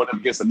when he's going up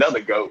against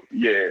another GOAT.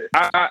 Yeah,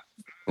 I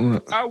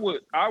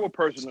would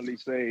personally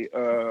say,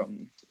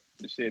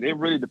 shit, it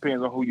really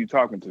depends on who you're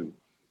talking to.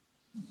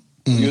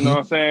 You know what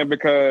I'm saying?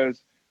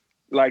 Because,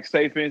 like,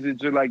 say for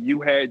instance, just like you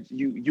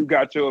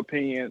got your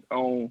opinion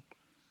on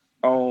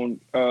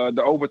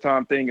the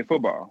overtime thing in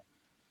football.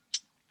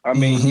 I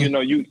mean, you know,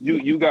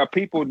 you got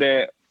people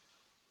that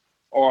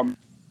are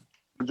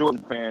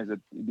Jordan fans that,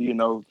 you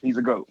know, he's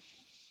a GOAT.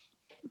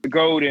 The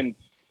GOAT and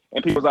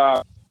people's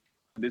eyes,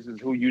 this is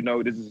who you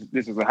know, this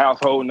is a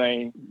household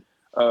name.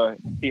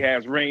 He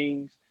has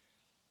rings.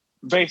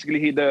 Basically,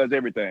 he does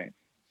everything.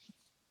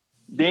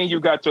 Then you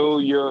got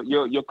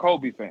your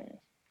Kobe fans.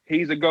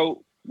 He's a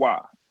GOAT. Why?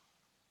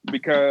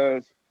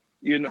 Because,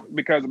 you know,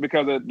 because of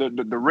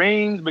the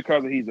rings,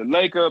 because he's a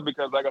Laker,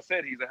 because like I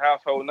said, he's a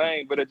household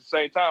name. But at the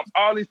same time,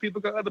 all these people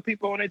got other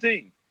people on their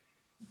team.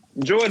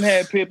 Jordan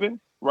had Pippen,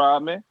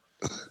 Rodman.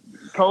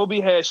 Kobe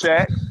had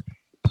Shaq.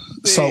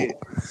 So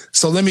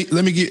So let me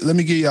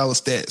give y'all a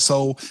stat.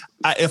 So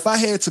if I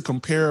had to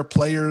compare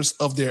players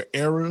of their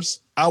eras,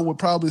 I would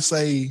probably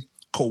say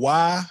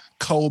Kawhi,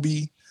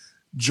 Kobe,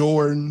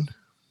 Jordan.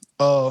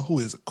 Who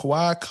is it?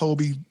 Kawhi,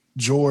 Kobe,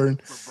 Jordan.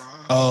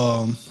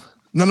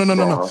 No.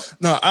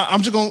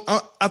 I'm just gonna.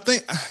 I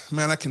think,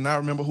 man, I cannot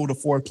remember who the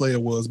fourth player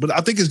was, but I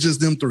think it's just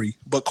them three.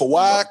 But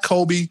Kawhi,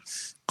 Kobe,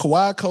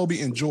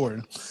 and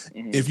Jordan.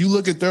 Mm-hmm. If you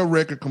look at their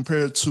record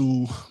compared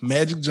to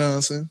Magic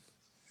Johnson,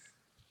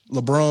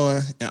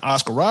 LeBron, and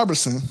Oscar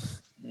Robertson,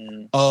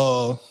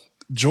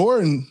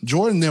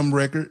 Jordan them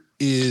record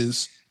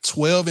is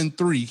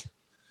 12-3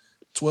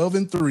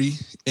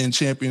 in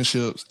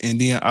championships,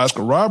 and then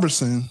Oscar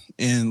Robertson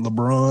and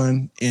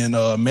LeBron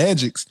and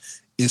Magic's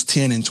is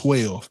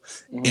 10-12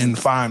 in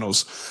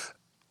finals.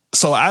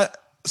 So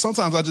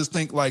sometimes I just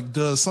think like,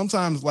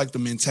 sometimes the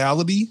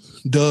mentality,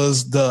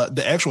 does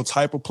the actual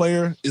type of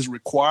player is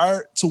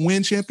required to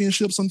win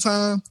championships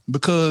sometimes?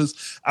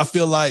 Because I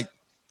feel like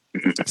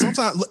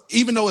sometimes,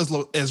 even though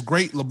as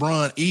great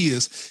LeBron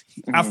is,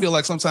 I feel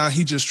like sometimes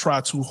he just try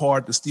too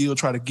hard to still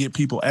try to get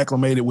people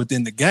acclimated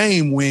within the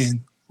game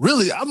when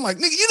really I'm like,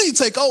 nigga, you need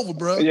to take over,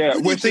 bro. Yeah,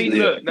 well, see,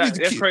 look,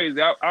 that's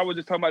crazy. I was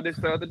just talking about this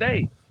the other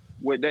day.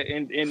 With that,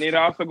 and it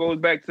also goes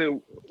back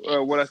to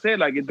what I said,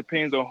 like it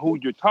depends on who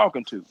you're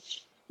talking to.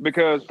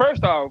 Because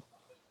first off,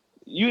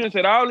 you done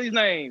said all these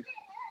names.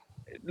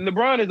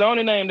 LeBron is the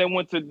only name that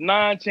went to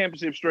 9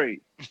 championships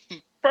straight.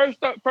 First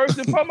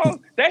and foremost,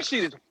 that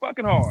shit is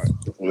fucking hard.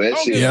 That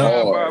shit is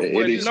hard.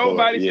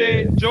 Nobody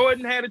said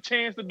Jordan had a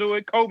chance to do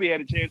it. Kobe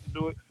had a chance to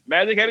do it.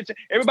 Magic had a chance.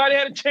 Everybody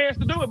had a chance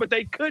to do it, but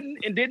they couldn't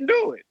and didn't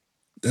do it.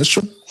 That's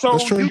true. So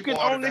that's true. You can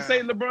only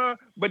say LeBron,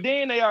 but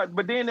then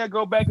they'll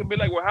go back and be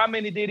like, well, how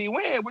many did he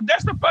win? Well,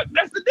 that's the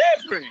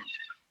difference.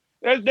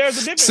 There's a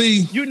difference.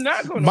 See, you're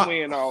not going to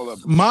win all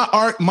of them. My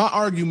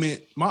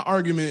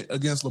argument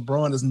against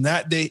LeBron is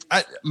not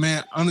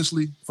that.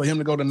 Honestly, for him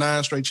to go to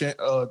 9 straight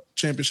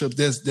championships,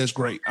 that's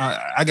great.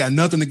 I got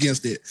nothing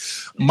against it.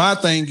 My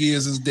thing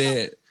is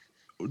that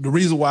the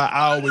reason why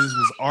I always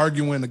was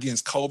arguing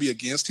against Kobe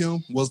against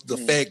him was the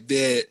fact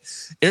that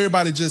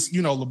everybody just,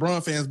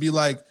 LeBron fans be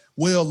like,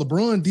 well,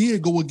 LeBron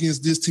did go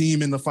against this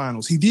team in the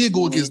finals. He did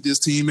go against this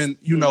team and,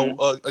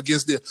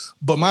 against this.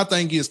 But my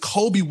thing is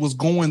Kobe was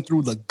going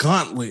through the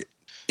gauntlet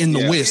in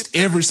the West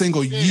every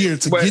single year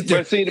to get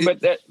there.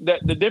 But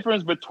the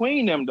difference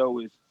between them, though,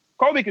 is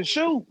Kobe can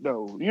shoot,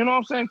 though. You know what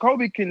I'm saying?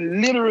 Kobe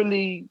can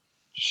literally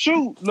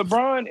shoot.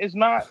 LeBron is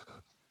not.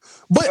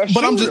 I'm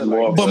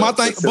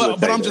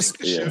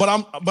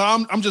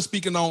just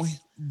speaking on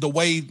the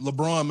way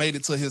LeBron made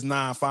it to his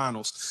 9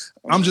 finals.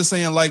 I'm just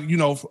saying,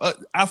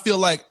 I feel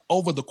like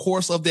over the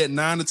course of that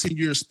 9 to 10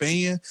 year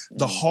span,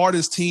 the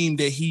hardest team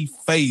that he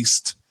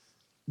faced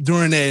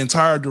during that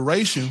entire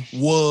duration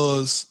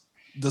was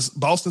the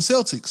Boston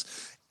Celtics.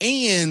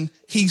 And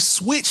he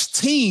switched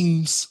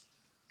teams.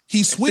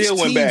 He switched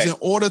teams in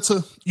order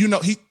to,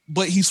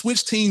 he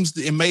switched teams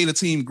and made a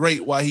team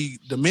great while he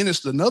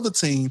diminished another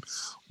team.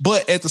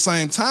 But at the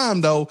same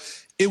time, though,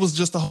 it was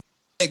just the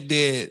fact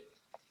that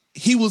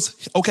he was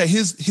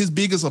his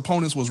biggest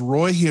opponents was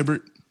Roy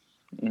Hibbert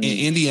in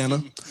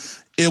Indiana.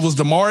 It was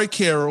DeMar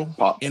Carroll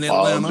in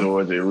Atlanta. Paul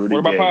George and Rudy. What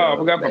about Paul? I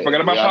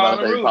forgot about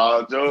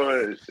Paul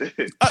George.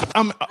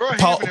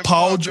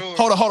 Paul George.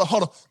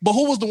 Hold on. But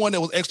who was the one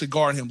that was actually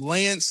guarding him?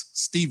 Lance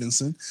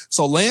Stevenson.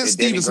 So Lance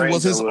Stevenson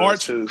was his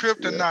arch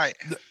kryptonite.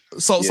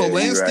 So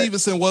Lance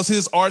Stevenson was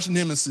his arch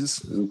nemesis.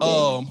 Who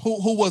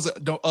was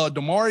it?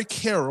 DeMar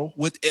Carroll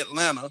with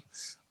Atlanta.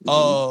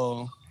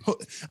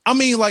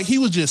 He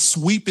was just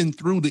sweeping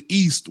through the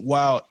East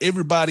while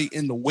everybody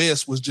in the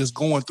West was just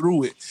going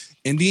through it.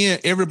 And then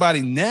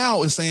everybody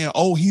now is saying,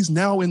 oh, he's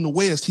now in the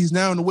West. He's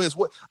now in the West.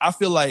 What I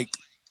feel like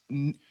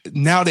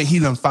now that he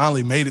done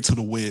finally made it to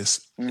the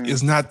West,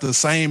 it's not the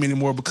same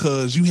anymore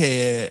because you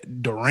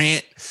had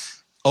Durant,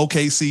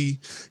 OKC,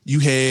 you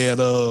had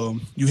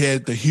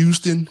the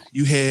Houston,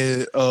 you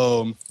had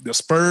the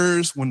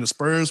Spurs when the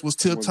Spurs was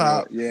tip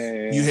top.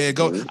 You had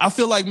I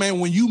feel like, man,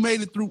 when you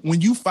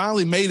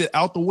finally made it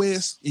out the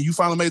West and you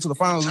finally made it to the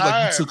finals,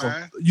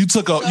 you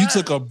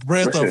took a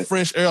breath of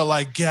fresh air.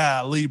 Like,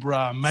 golly, bro,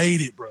 I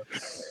made it, bro.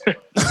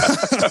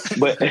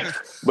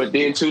 but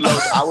then too,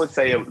 I would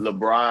say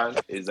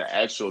LeBron is an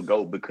actual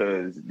GOAT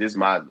because this is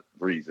my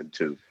reason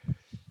too.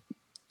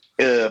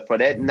 For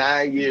that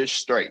 9 years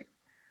straight,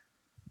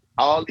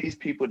 all these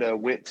people that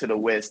went to the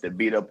West to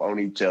beat up on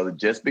each other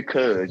just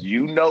because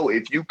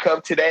if you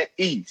come to that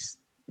East,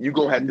 you're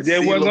gonna have to see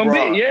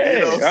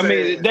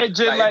LeBron. That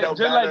just like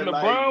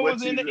LeBron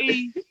was in the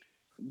East.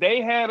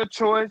 They had a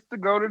choice to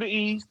go to the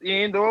East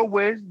and or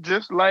West,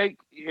 just like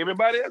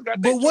everybody else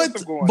got their choice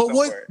of going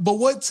somewhere. But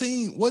what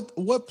team,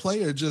 what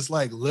player just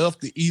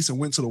left the East and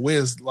went to the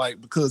West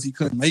because he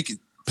couldn't make it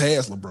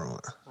past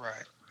LeBron?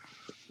 Right.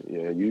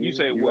 Yeah, you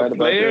say what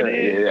player?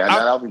 Yeah,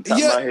 not off the top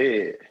of my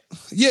head.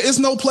 it's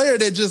no player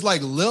that just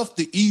like left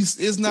the East.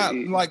 It's not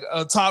like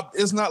a top.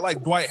 It's not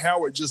like Dwight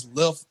Howard just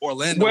left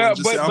Orlando and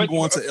just said, I'm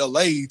going to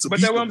LA to beat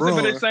LeBron.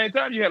 But at the same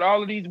time, you had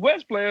all of these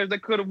West players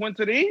that could have went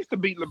to the East to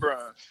beat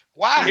LeBron.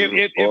 Why?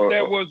 If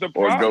that was the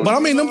problem. But I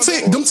mean, them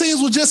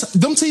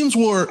teams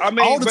were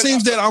all the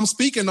teams that I'm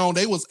speaking on.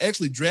 They was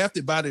actually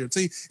drafted by their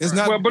team. It's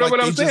not. But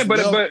what I'm saying, but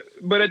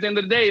at the end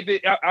of the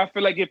day, I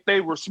feel like if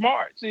they were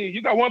smart, see,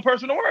 you got one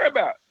person to worry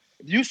about.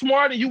 If you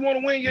smart and you want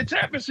to win your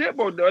championship,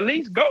 or at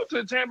least go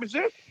to the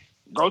championship,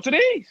 go to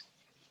the East.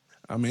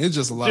 I mean, it's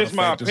just a lot of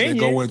factors that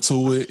go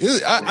into it.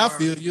 I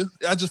feel you.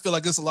 I just feel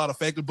like it's a lot of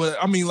factors. But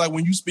I mean, like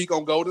when you speak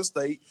on Golden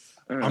State,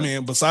 I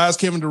mean, besides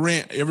Kevin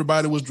Durant,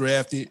 everybody was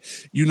drafted.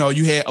 You know,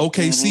 you had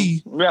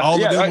OKC.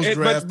 All of them was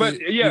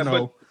drafted.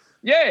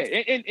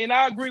 And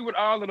I agree with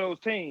all of those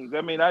teams.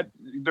 I mean,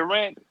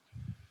 Durant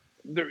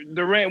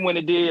when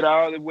he did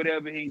all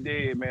whatever he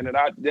did, man, and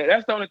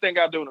that's the only thing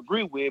I don't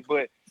agree with.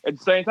 But at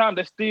the same time,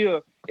 that's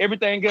still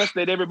everything else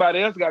that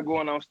everybody else got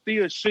going on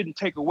still shouldn't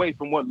take away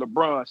from what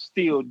LeBron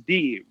still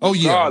did. Oh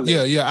yeah,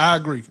 I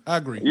agree.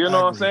 You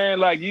know what I'm saying?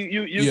 Like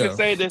you can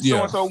say that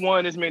so and so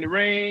won this many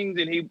rings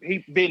and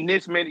he been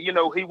this many. You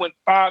know, he went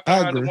 5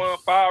 times and won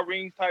 5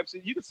 rings type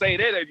shit. You can say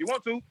that if you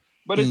want to.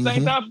 But at the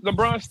same time,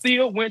 LeBron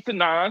still went to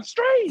 9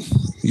 straight.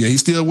 Yeah, he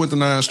still went to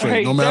 9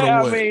 straight, no matter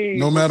what.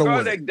 No matter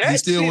what. He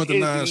still went to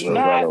 9 straight. No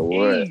matter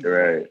what,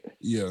 right.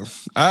 Yeah.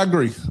 I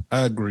agree.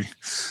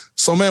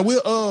 So man,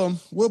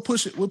 we'll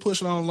push it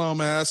on along,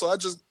 man. So I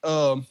just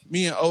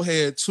me and O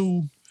had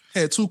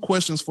two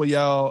questions for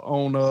y'all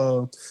on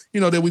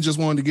that we just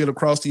wanted to get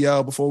across to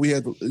y'all before we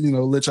had to,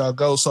 let y'all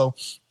go. So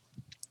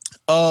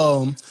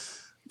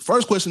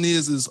first question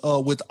is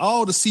with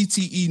all the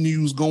CTE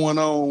news going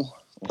on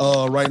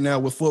right now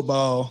with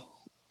football,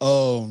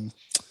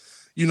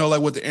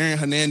 like with the Aaron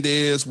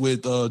Hernandez,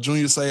 with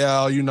Junior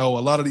Seau,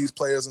 a lot of these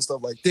players and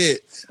stuff like that.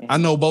 I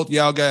know both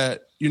y'all got,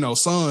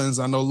 sons.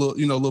 I know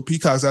little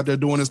peacocks out there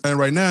doing this thing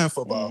right now in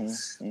football.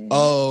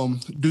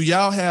 Do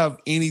y'all have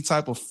any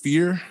type of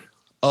fear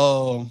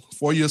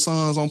for your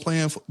sons on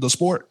playing the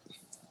sport?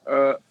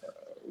 I'll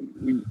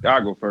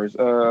go first.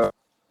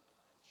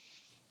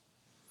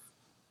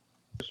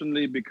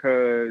 Personally,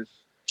 because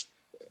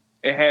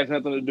it has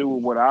nothing to do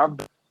with what I've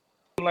done.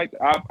 Like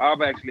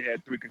I've actually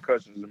had 3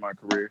 concussions in my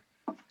career,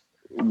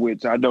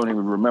 which I don't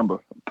even remember.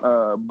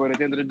 But at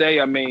the end of the day,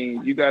 I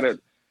mean, you gotta,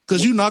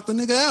 because you knocked the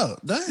nigga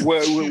out. Damn.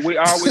 Well, you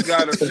always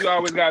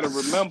gotta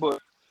remember.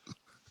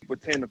 People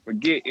tend to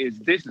forget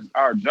this is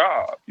our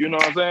job. You know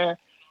what I'm saying?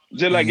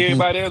 Just like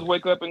everybody else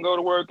wake up and go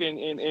to work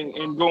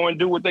and go and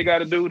do what they got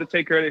to do to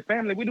take care of their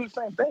family. We do the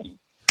same thing.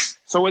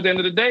 So at the end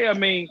of the day, I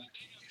mean,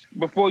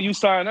 before you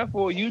sign up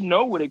for it,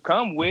 what it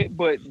come with,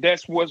 but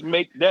that's what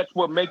make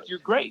you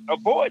great.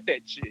 Avoid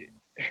that shit.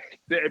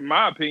 In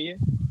my opinion.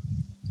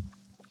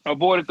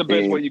 Avoid it the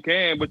best way you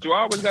can, but you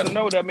always got to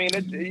know that, I mean,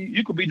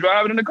 you could be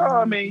driving in the car.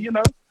 I mean,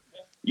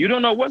 you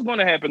don't know what's going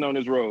to happen on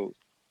this road.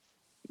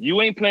 You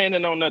ain't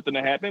planning on nothing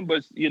to happen,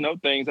 but,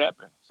 things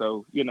happen.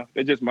 So,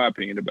 that's just my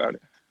opinion about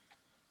it.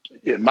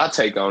 Yeah, my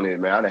take on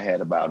it, man, I done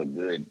had about a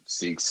good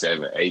 6,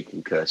 7, 8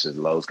 concussions,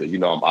 Lowe's, because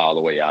I'm all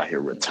the way out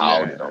here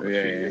retarded on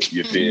the field.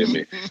 You feel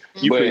me?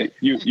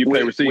 You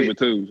play receiver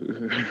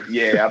too.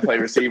 Yeah, I play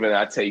receiver and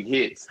I take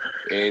hits.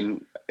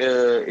 And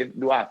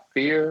do I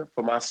fear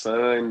for my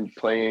son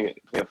playing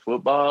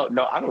football?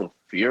 No, I don't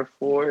fear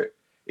for it.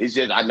 It's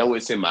just I know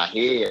it's in my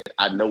head.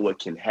 I know what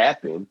can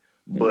happen,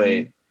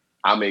 but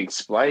I'm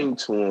explaining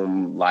to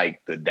him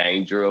like the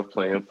danger of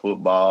playing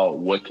football,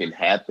 what can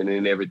happen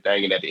and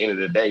everything. And at the end of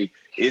the day,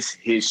 it's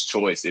his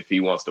choice if he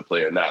wants to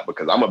play or not,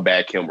 because I'm gonna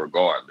back him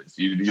regardless.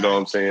 You know what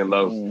I'm saying,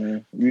 Lo?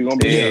 You're gonna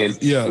be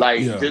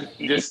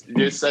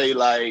just say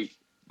like,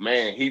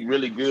 man, he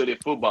really good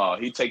at football.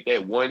 He take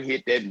that one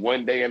hit that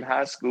one day in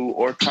high school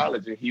or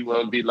college, and he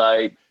won't be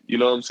like, you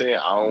know what I'm saying?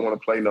 I don't want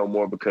to play no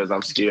more because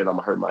I'm scared I'm going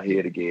to hurt my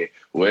head again.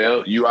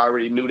 Well, you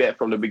already knew that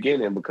from the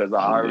beginning because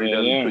I already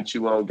done put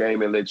you on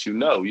game and let you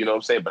know. You know what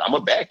I'm saying? But I'm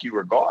going to back you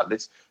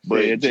regardless.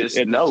 But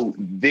just know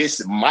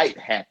this might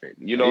happen.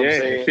 You know what I'm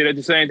saying? Shit, at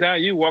the same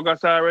time, you walk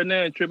outside right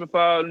now and trip and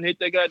fall and hit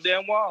that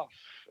goddamn wall.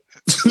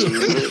 You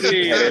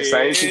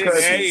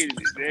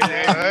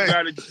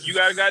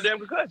got a goddamn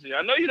concussion.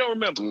 I know you don't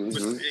remember.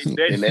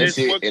 That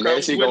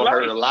shit gonna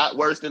hurt a lot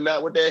worse than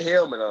that with that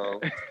helmet on.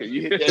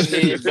 You hit that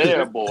head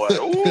there, boy.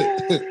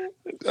 Ooh.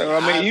 So,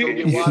 I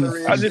mean,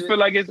 I just feel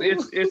like it's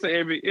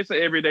an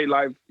everyday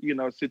life,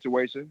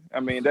 situation. I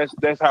mean,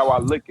 that's how I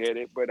look at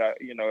it. But as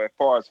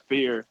far as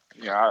fear,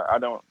 I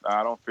don't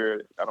fear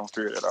it. I don't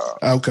fear it at all.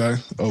 Okay,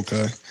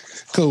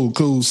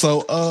 cool.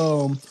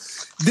 So,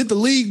 did the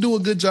league do a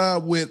good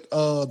job with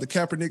the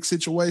Kaepernick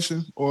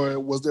situation, or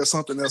was there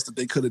something else that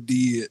they could have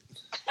did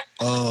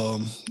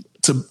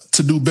to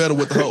do better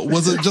with the whole?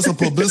 Was it just a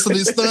publicity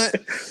stunt?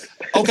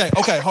 Okay,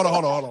 hold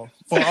on.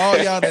 for all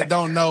y'all that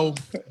don't know,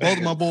 both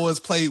of my boys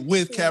played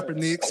with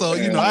Kaepernick. So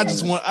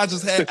I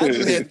just had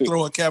to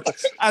throw a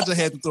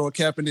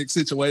Kaepernick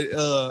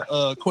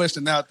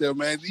question out there,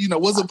 man.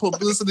 Was it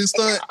publicity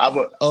stunt? I'm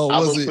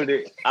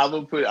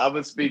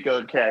gonna speak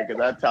on Cat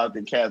because I talk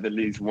to Cat at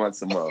least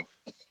once a month.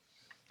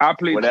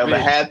 Whatever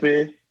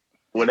happened.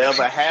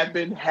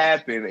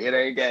 It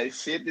ain't got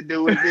shit to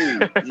do with me.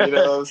 You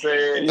know what I'm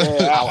saying?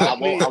 Yeah, I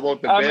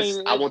want the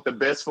best. I want the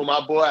best for my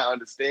boy. I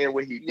understand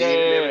what he did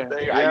and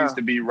everything. I used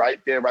to be right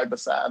there, right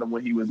beside him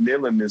when he was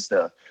kneeling and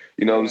stuff.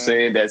 You know what I'm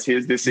saying? That's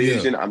his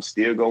decision. I'm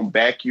still gonna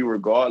back you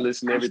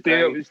regardless and everything.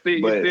 You're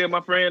still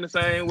my friend the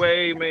same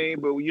way, man.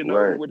 But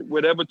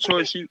whatever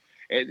choice you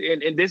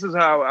and this is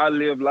how I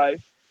live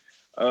life.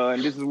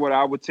 And this is what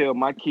I would tell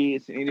my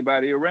kids and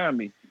anybody around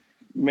me.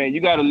 Man,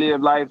 you got to live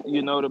life,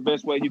 the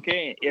best way you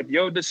can. If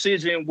your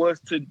decision was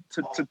to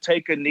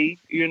take a knee,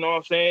 you know what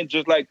I'm saying?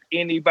 Just like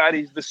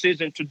anybody's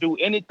decision to do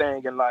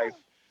anything in life,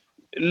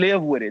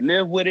 live with it.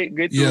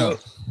 Get through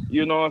it.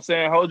 You know what I'm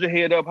saying? Hold your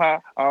head up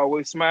high.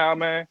 Always smile,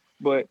 man.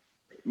 But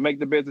make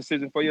the best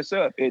decision for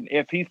yourself. And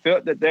if he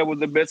felt that was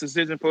the best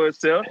decision for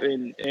himself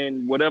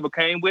and whatever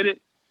came with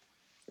it,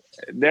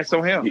 that's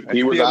on him.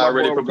 He was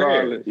already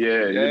prepared.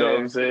 Yeah, you know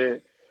what I'm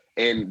saying?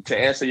 And to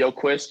answer your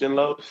question,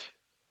 Los,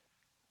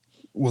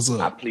 what's up?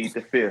 I plead the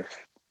fifth.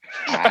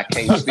 I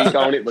can't speak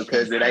on it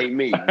because it ain't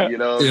me. You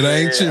know, it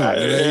ain't you.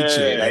 It ain't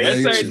you. At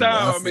the same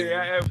time,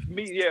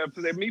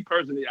 me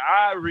personally,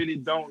 I really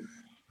don't.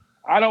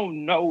 I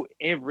don't know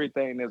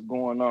everything that's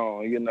going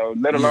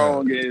on. Let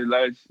alone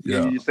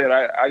you said,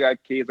 I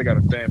got kids, I got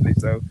a family,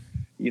 so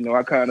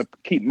I kind of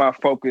keep my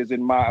focus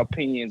and my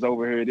opinions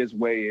over here this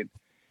way. And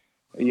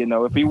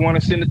if he want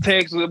to send a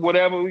text or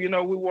whatever, we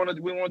want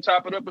to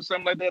chop it up or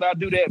something like that, I'll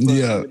do that.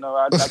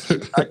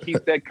 But, I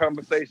keep that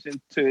conversation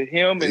to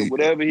him and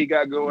whatever he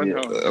got going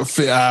on. I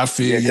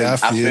feel you.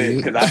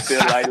 Because I feel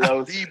like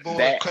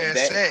that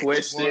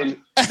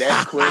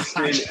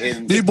question,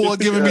 and D-boy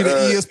giving me the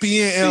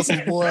ESPN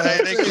answers, boy.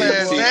 They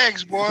class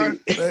X, boy.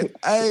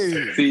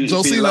 Hey,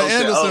 Josina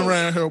Anderson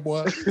around here,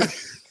 boy.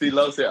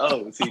 Lo said,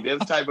 them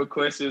type of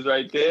questions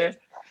right there.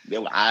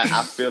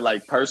 I feel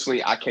like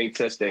personally I can't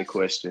touch that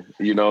question.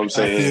 You know what I'm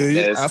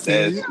saying? I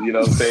feel you. You know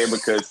what I'm saying?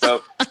 Because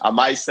I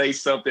might say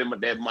something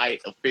that might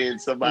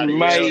offend somebody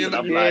else. And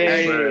I'm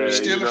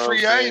still a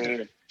free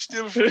agent.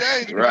 Still a free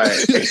agent.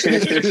 Right. You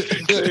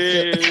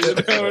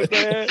know what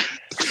I'm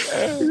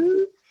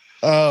saying?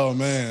 Oh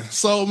man.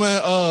 So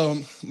man,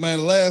 the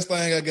last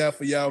thing I got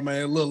for y'all,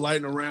 man, a little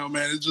lightning round,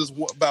 man. It's just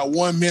about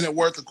 1 minute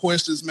worth of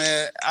questions,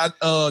 man.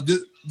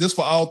 This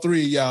for all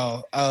three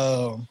of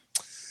y'all.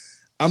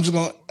 I'm just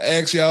gonna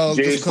ask y'all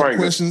just a couple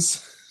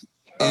questions,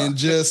 and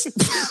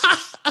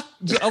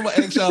I'm gonna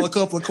ask y'all a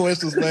couple of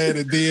questions, man,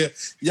 and then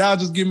y'all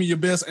just give me your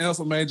best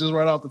answer, man, just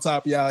right off the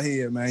top of y'all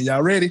head, man.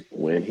 Y'all ready?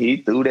 When he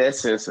threw that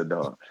sensor,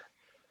 dog.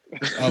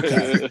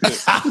 Okay.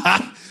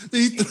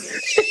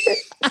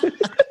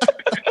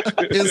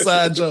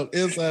 Inside joke.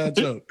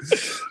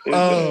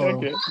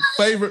 Okay.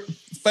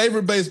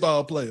 Favorite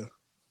baseball player?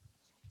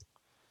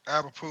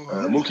 Albert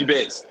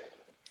Pujols.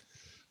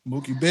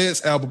 Mookie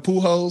Betts. Albert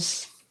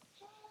Pujols.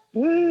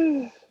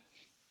 I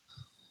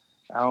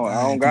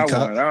don't got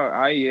one.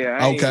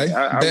 Okay.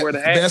 I wear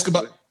the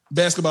hat.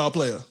 Basketball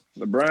player.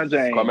 LeBron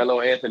James. Carmelo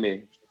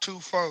Anthony.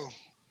 2-4.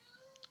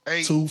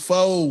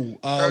 2-4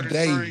 all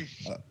day.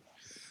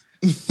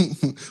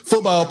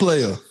 Football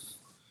player.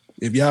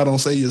 If y'all don't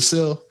say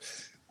yourself.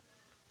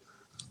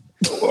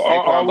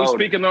 Are we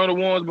speaking on the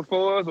ones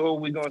before us, or are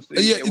we gonna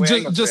see?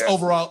 Yeah, just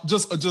overall,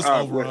 just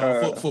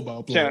overall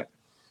football player.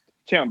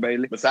 Champ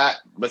Bailey.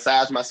 Besides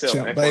myself,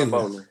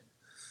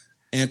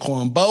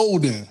 Anquan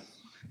Bolden.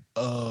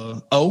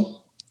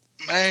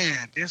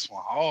 Man, this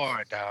one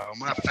hard, dog.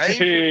 My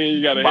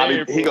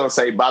favorite. He gonna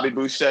say Bobby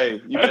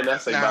Boucher. You better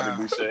not say Bobby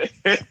Boucher.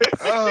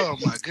 Oh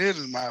my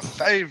goodness, my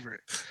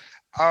favorite,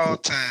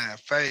 all-time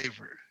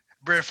favorite,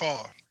 Brett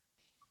Favre.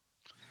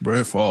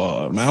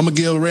 Man, I'm gonna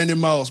give Randy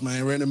Moss,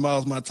 man. Randy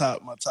Moss, my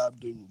top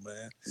dude,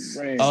 man.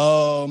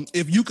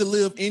 If you could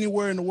live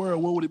anywhere in the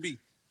world, where would it be?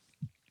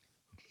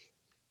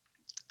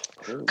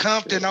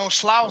 Compton on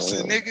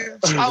Slauson, nigga.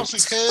 Slauson,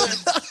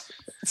 cuz.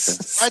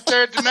 Right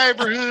there at the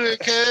neighborhood,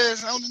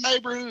 cuz. On the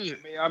neighborhood.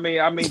 I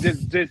mean,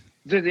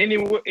 just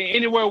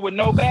anywhere with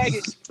no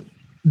baggage.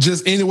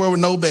 Just anywhere with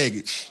no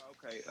baggage.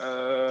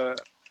 Okay.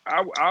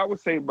 I would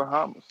say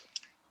Bahamas.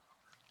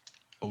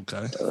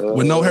 Okay.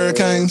 With no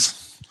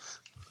hurricanes.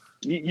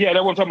 Yeah,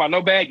 that's what I'm talking about.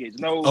 No baggage.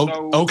 No.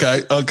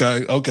 Okay.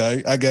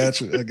 I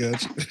got you.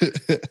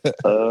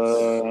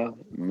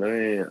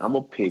 Man, I'm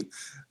gonna pick.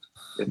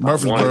 If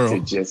Murfreesboro. I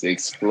wanted to just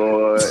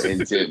explore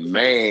and just,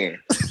 man,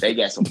 they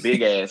got some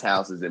big ass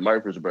houses in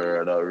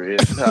Murfreesboro though, real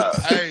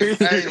tough.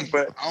 Hey,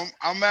 but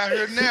I'm out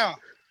here now.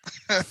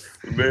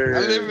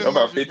 Man, I'm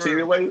about 15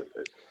 away.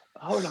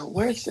 Hold on,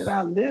 where should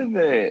I live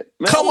at?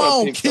 Man, come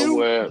on,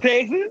 Q.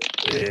 Texas.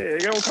 Yeah,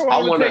 come on. I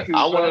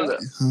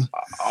want to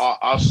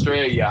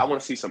Australia. I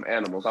want to see some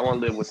animals. I want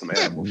to live with some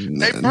animals.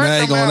 They burnt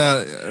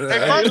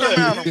them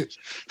animals.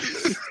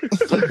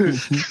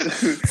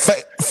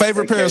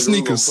 Favorite pair of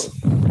sneakers?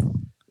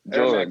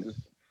 Jordan.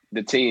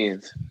 The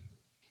 10s.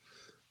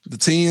 The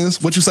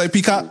 10s. What you say,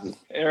 Peacock?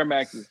 Air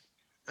Maxes.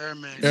 Air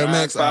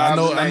Max. I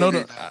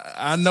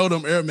know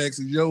them Air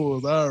Maxes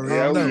yours. I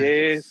already know.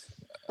 Yes.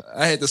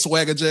 I had the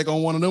swagger jack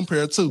on one of them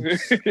pair too. What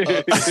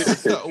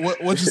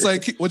you say?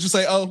 What you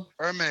say? Oh,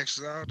 Air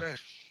Maxes all day.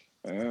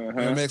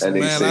 Air Max,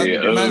 man.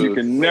 You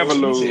can never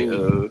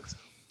lose.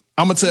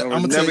 I'm gonna tell you.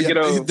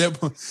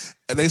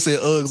 They said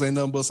Uggs ain't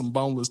nothing but some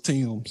boneless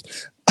Tims.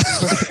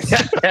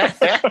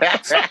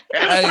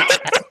 Hey,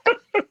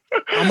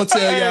 I'm gonna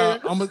tell y'all.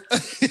 I'm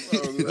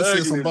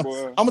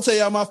gonna tell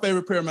y'all my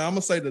favorite pair, man. I'm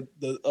gonna say the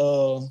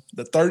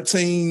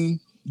 13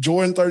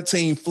 Jordan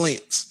 13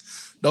 Flints.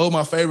 Those are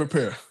my favorite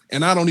pair,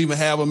 and I don't even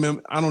have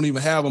them.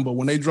 But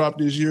when they drop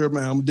this year,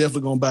 man, I'm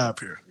definitely gonna buy a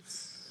pair.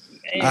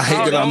 Man, I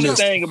hate that I missed.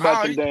 Thing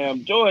about them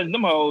damn Jordans,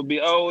 them hoes be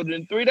old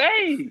in 3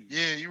 days.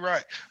 Yeah, you're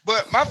right.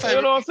 But my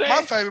favorite,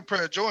 my favorite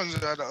pair of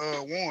Jordans are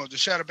the ones, the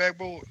shadow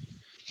backboard.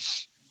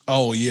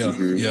 Oh yeah,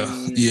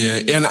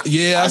 and I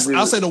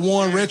say the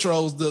one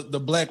retros, the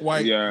black,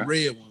 white,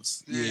 red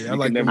ones. Yeah, I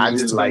like them. I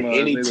just like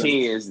any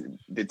 10s.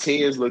 The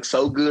 10s look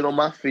so good on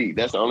my feet.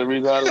 That's the only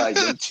reason I like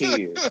them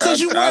 10s.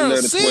 Because you wear a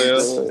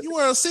 6. You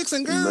wear a 6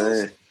 and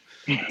girls.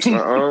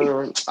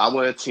 Man. I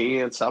wear a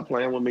 10. Stop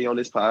playing with me on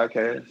this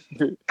podcast.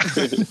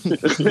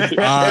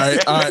 All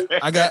right.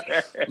 I got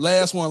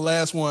last one.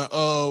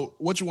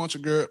 What you want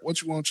your girl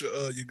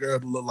to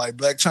look like?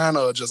 Black China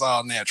or just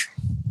all natural?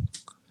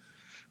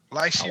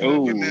 Like she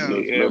looking now.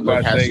 I'm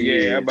about to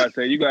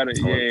say you gotta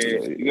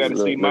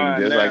see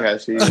mine just now. Like how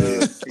she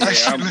is.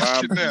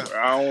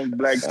 I own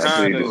Black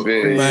China.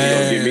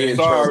 Man,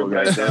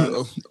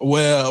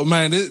 well,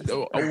 man,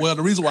 the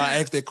reason why I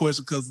asked that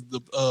question because the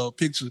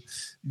picture,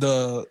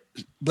 the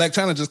Black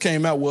China just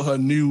came out with her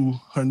new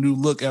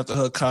look after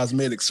her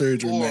cosmetic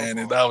surgery, man,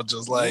 and I was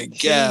just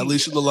like, yeah, at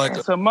least she look like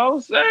some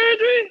more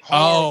surgery.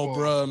 Oh,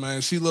 bro,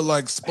 man, she look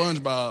like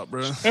SpongeBob,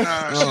 bro.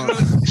 Nah,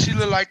 she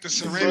look like the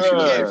syringe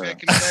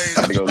back in the day.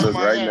 I'm gonna look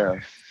right now.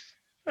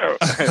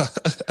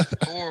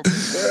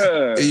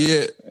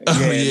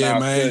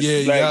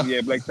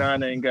 Black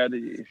China ain't got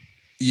it.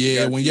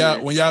 Yeah, when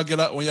y'all get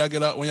out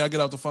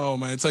the phone,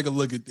 man, take a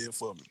look at that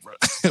for me, bro.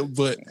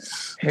 but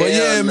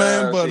yeah,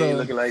 man. But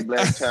looking like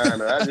Black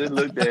China, I just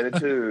looked at it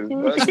too.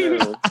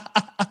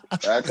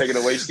 I take it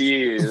away.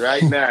 She is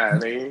right now,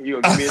 man. You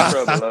gonna get me in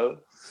trouble, though.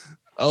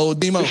 Oh,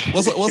 Demo,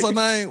 what's her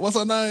name? What's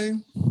her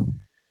name?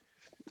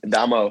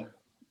 Damo.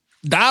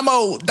 Yeah.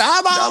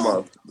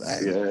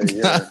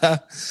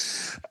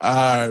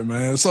 All right,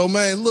 man. So,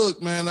 man,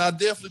 look, man, I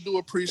definitely do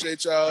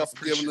appreciate y'all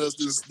for giving us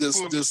this.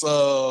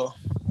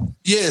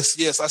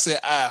 Yes, I said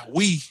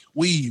we,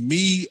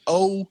 me,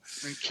 O,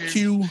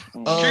 Q,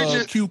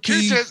 QP. Q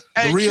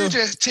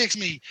just text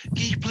me.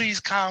 Can you please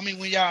call me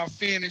when y'all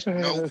finish?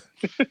 No.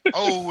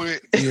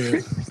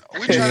 Yeah.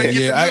 We trying to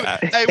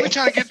we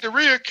trying to get the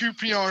real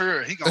QP on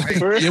here. He gonna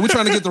hate. Yeah, we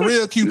trying to get the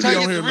real QP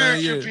on here,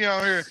 man. QP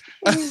on here.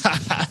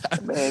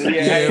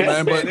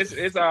 Man, but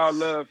it's all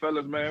love,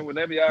 fellas, man.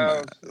 Whenever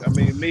y'all,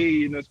 me,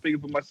 speaking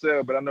for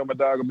myself, but I know my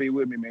dog will be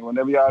with me, man.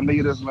 Whenever y'all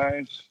need us,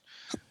 man.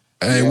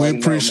 Hey, we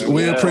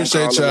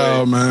appreciate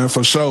y'all, man,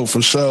 for sure.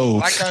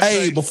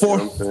 Like before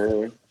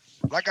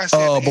Like I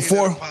said,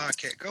 before the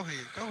podcast. Go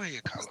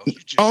ahead,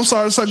 Carlos. I'm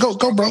sorry, sir. Go,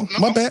 bro.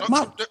 My bad.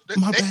 My bad.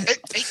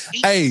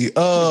 Hey,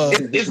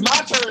 it's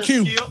my turn.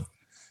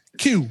 Q.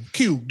 Give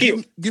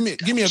me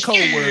a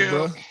code word,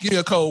 bro. Give me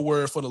a code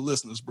word for the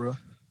listeners, bro.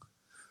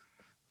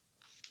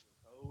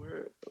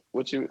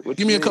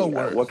 Give me a code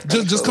word.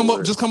 Just come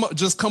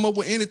up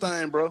with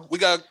anything, bro. We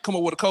gotta come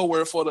up with a code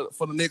word for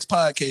the next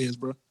podcast,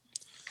 bro.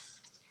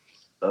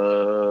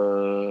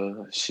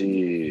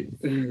 Shit.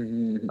 I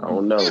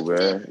don't know,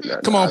 bro.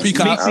 Come on,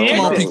 Peacock. Come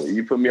on, Peacock.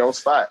 You put me on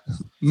spot.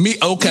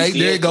 Okay,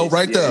 there you go,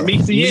 right there. Me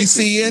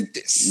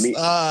sientes.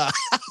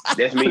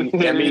 That means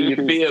you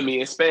feel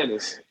me in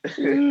Spanish.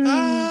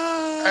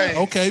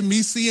 Okay,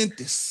 me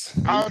sientes.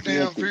 Our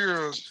damn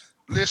viewers,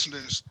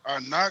 listeners are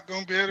not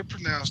gonna be able to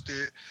pronounce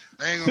that.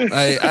 They ain't gonna.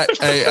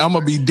 Hey, I'm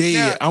gonna be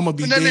dead. I'm gonna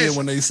be dead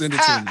when they send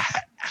it to me.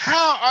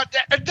 How are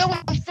that? That's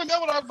what I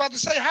was about to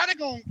say. How they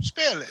gonna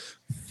spell it?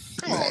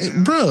 Come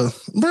on, bro.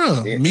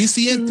 Me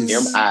sientes.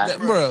 M-I.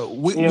 Bro,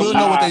 we'll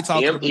know what they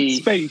talking about.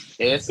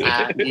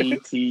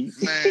 M-E-S-I-E-T.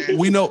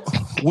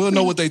 We'll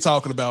know what they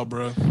talking about,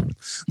 bro.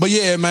 But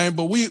yeah, man.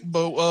 But we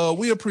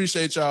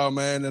appreciate y'all,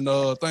 man, and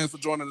thanks for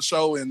joining the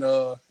show. And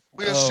we'll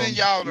send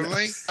y'all the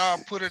link. I'll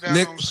put it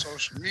out on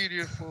social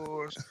media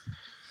for us.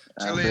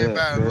 Tell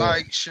everybody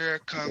like, share,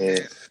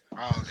 comment,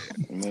 all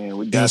that. Man,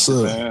 we got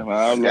it, man.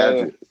 I love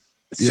it.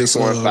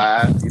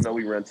 615.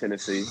 We run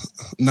Tennessee.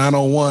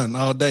 901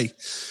 all day.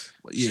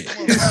 But yeah.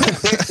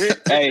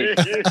 Hey,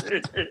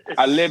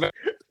 I live.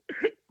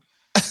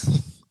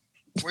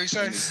 What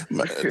you say?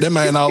 That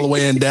man all the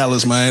way in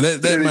Dallas, man.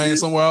 That man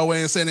somewhere all the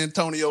way in San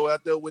Antonio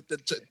out there with the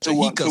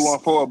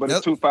 214, but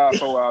it's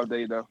 254 all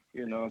day though.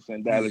 You know what I'm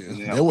saying? Dallas.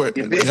 Yeah.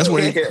 That's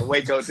where you get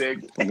Waco,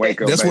 Texas.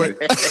 Waco. That's where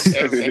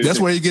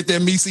you get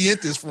that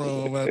Misientes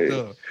from out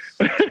there.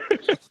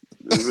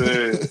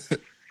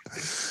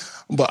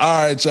 But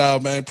all right, y'all,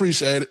 man.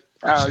 Appreciate it.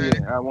 Oh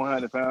yeah,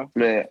 100 pounds.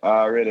 Man,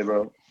 already,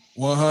 bro.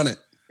 100.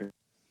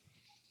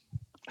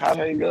 How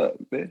hang up,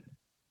 man?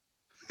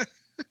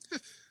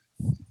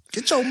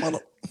 Get your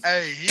mother.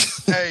 Hey,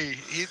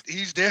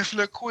 he's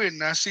definitely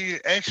quitting. I see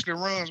it actually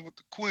runs with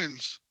the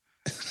Quins.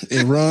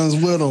 It runs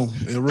with them.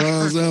 It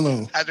runs in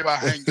them. I do. I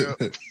hang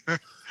up. All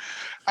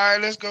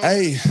right, let's go.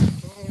 Hey,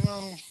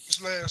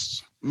 what's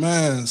last?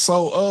 Man.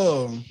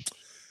 So,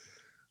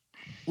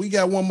 we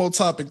got one more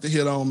topic to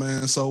hit on,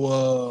 man.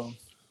 So,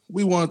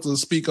 we wanted to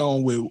speak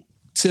on with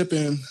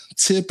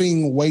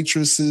tipping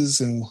waitresses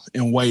and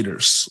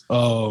waiters.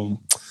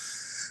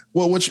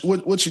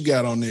 What you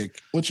got on Nick?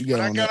 What you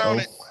got on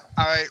that?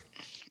 All right,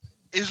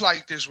 it's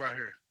like this right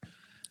here.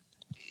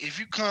 If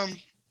you come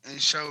and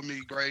show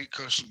me great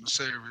customer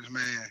service,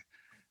 man,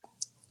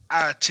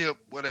 I tip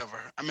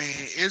whatever. I mean,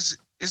 it's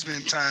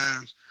been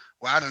times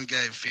where I done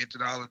gave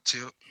 $50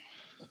 tip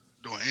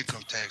during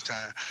income tax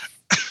time.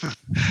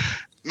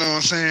 You know what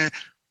I'm saying?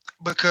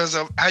 Because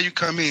of how you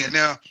come in.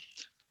 Now,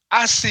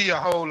 I see a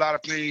whole lot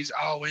of things.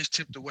 I always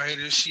tip the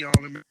waiter. She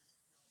only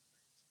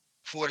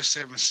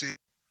 47 cents.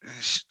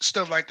 And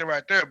stuff like that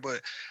right there. But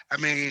I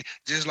mean,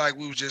 just like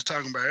we were just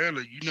talking about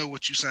earlier, you know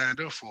what you signed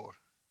up for.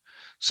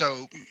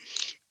 So,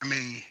 I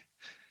mean,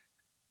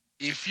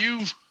 if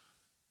you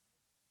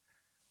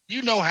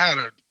know how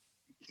to,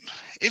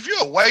 if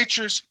you're a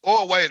waitress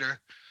or a waiter,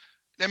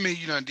 that means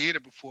you done did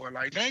it before.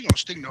 Like, they ain't gonna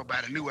stick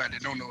nobody new out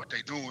that don't know what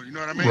they doing. You know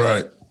what I mean?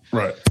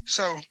 Right.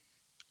 So,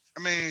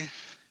 I mean,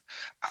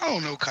 I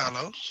don't know,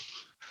 Carlos.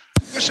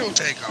 What's your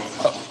take on it?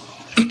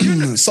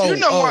 You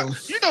know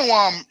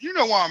why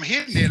I'm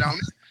hitting it on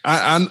it.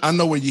 I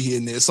know where you're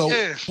hitting it. So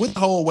with the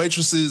whole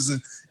waitresses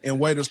and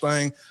waiters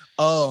thing,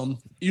 I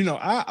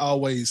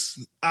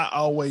always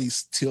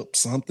tip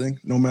something,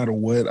 no matter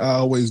what. I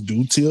always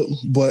do tip,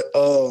 but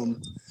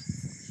I'm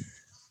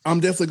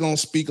definitely gonna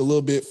speak a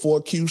little bit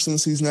for Q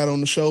since he's not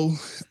on the show.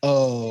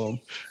 I'm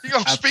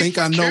gonna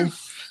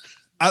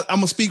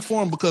speak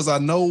for him because I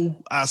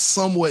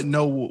somewhat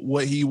know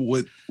what he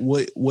would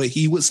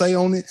say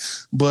on it.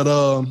 But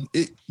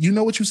you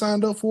know what you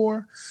signed up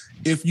for.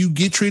 If you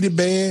get treated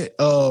bad,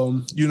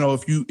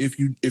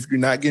 if you're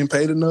not getting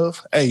paid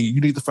enough, hey, you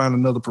need to find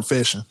another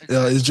profession.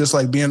 It's just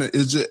like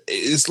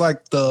it's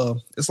like the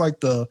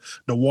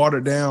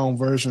watered down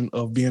version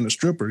of being a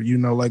stripper. You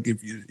know, like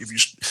if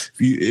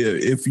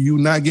you're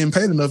not getting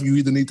paid enough, you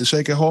either need to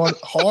shake it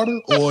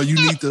harder or you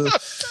need to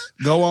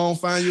go on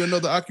find you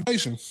another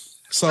occupation.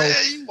 So,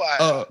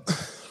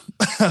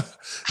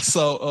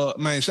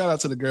 man, shout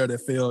out to the girl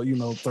that fell,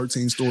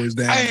 13 stories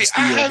down and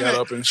still got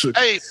up and shook.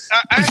 Hey,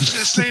 I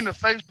actually seen the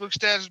Facebook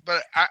status,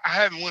 but I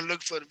haven't went to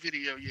look for the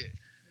video yet.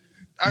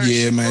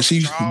 She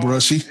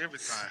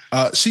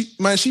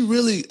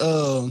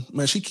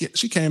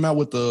came out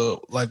with a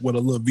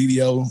little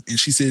video, and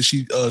she said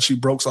she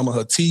broke some of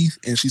her teeth,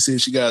 and she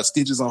said she got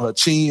stitches on her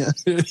chin.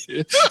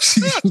 she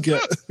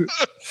got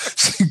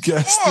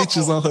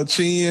stitches on her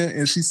chin,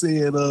 and she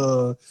said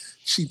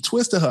she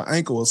twisted her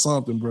ankle or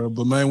something, bro.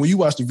 But man, when you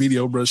watch the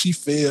video, bro, she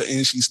fell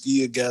and she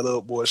still got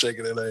up, boy,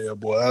 shaking that ass,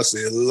 boy. I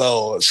said,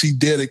 Lord, she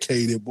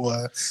dedicated,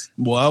 boy.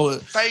 Boy, I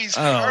would face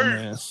hurt.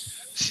 Man.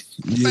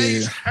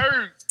 Face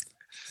hurt.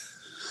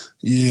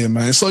 Yeah,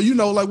 man. So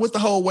like with the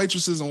whole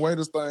waitresses and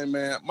waiters thing,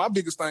 man, my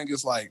biggest thing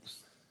is like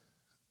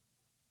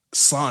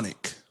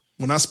Sonic.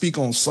 When I speak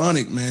on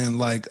Sonic, man,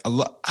 like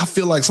I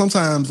feel like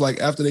sometimes like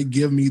after they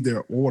give me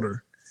their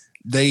order,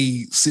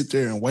 they sit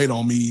there and wait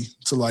on me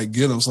to like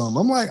get them something.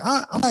 I'm like,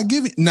 I'm not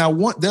giving. Now,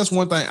 that's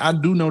one thing I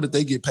do know that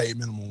they get paid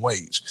minimum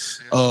wage,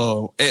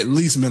 at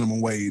least minimum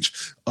wage.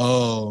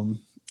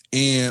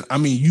 And I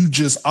mean,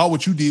 all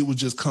what you did was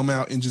just come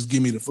out and just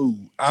give me the food.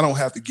 I don't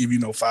have to give you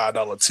no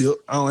 $5 tip.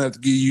 I don't have to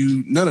give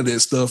you none of that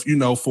stuff,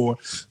 for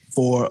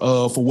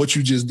what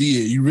you just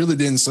did. You really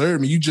didn't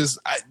serve me.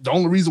 The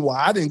only reason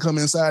why I didn't come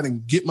inside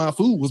and get my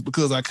food was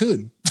because I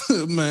couldn't.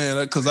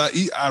 Man, because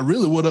I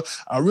really would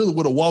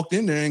have walked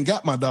in there and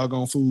got my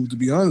doggone food, to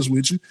be honest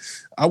with you.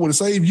 I would have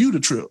saved you the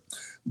trip.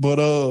 But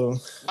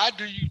why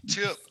do you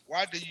tip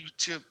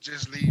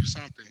just leave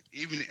something?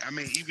 Even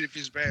if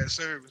it's bad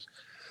service.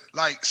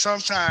 Like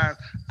sometimes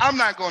I'm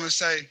not gonna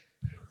say,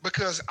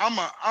 because I'm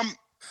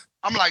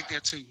like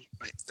that too.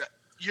 Like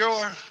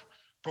your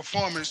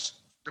performance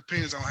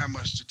depends on how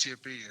much the tip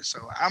is. So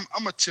I'm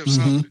gonna tip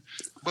something.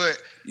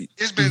 But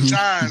it's been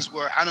times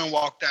where I done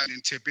walked out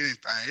and tip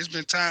anything. It's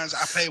been times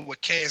I paid with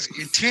cash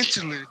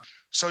intentionally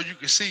so you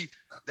can see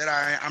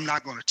that I'm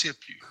not gonna tip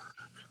you.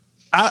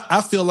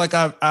 I feel like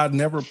I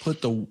never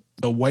put the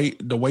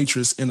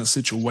waitress in a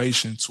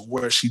situation to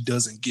where she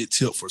doesn't get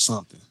tipped for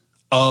something.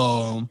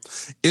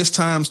 It's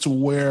times to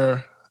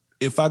where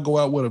if I go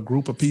out with a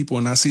group of people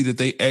and I see that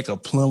they act a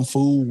plum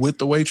fool with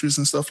the waitress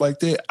and stuff like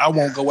that, I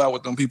won't go out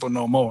with them people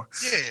no more.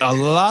 A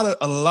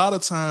lot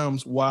of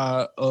times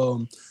why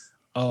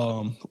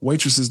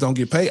waitresses don't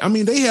get paid. I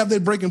mean, they have their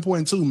breaking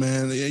point too,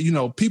 man. You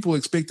know, people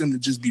expect them to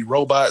just be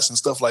robots and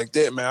stuff like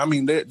that, man. I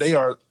mean, they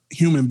are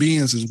human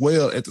beings as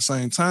well at the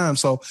same time.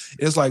 So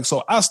it's like,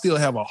 so I still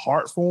have a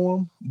heart for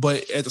them,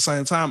 but at the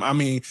same time, I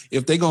mean,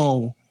 if they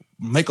gonna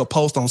make a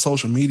post on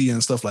social media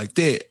and stuff like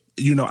that,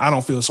 you know, I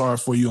don't feel sorry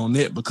for you on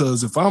that,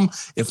 because if I'm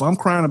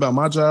crying about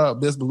my job,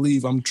 best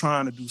believe I'm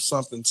trying to do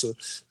something to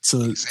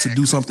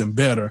do something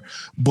better.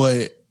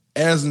 But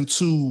as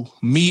into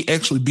me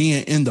actually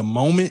being in the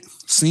moment,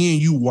 seeing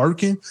you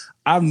working,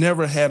 I've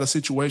never had a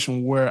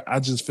situation where I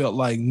just felt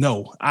like,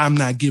 no, I'm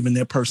not giving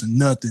that person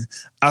nothing.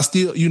 I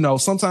still, you know,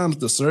 sometimes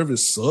the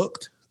service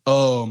sucked.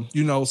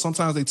 You know,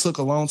 sometimes they took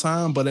a long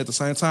time, but at the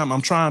same time, I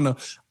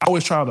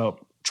always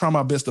try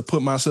my best to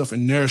put myself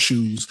in their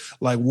shoes.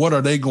 Like, what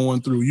are they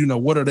going through? You know,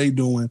 what are they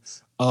doing?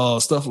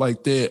 Stuff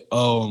like that.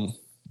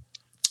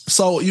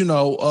 So, you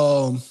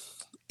know,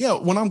 yeah,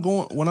 when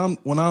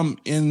I'm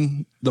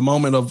in the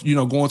moment of, you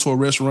know, going to a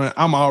restaurant,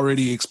 I'm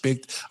already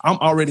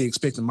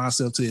expecting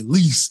myself to at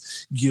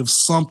least give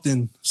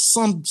something,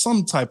 some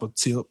type of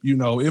tip. You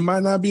know, it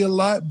might not be a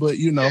lot, but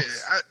you know,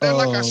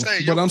 like I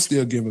say, but I'm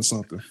still giving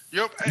something.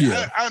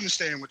 I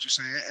understand what you're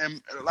saying,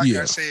 and like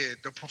I said,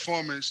 the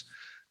performance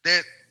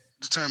that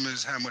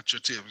determines how much your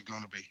tip is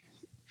going to be.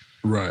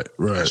 Right.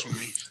 That's what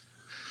me.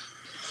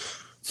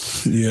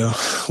 Yeah.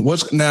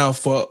 What's now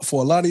for a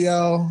lot of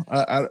y'all?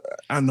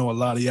 I know a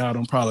lot of y'all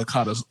don't probably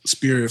caught a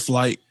Spirit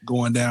flight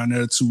going down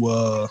there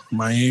to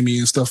Miami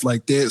and stuff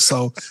like that.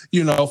 So,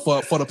 you know,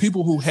 for the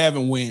people who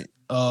haven't went,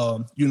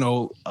 you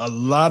know, a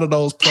lot of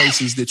those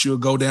places that you'll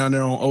go down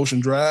there on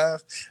Ocean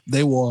Drive,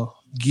 they will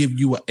give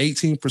you an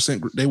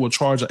 18%. They will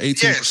charge an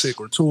 18%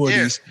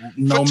 gratuity,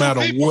 no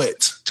matter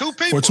what.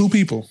 For two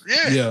people.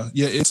 Yeah.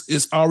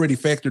 It's already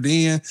factored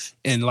in,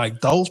 and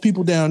like those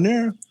people down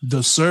there,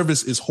 the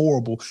service is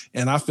horrible,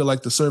 and I feel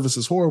like the service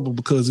is horrible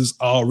because it's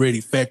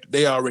already factored.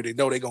 They already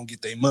know they're gonna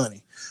get their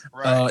money,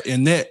 right?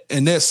 And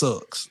that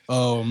sucks.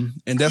 And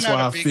that's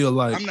why I feel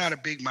like I'm not a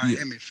big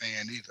Miami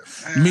fan either.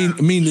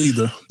 Me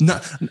neither.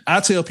 I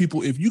tell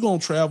people, if you're gonna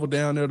travel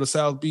down there to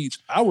South Beach,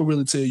 I would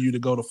really tell you to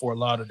go to Fort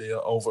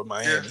Lauderdale over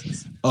Miami.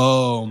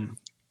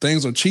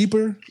 Things are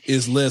cheaper.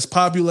 It's less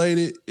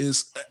populated.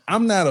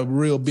 I'm not a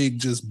real big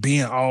just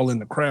being all in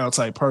the crowd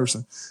type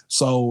person.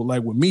 So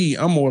like with me,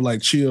 I'm more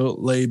like chill,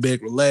 laid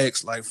back,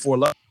 relax. Like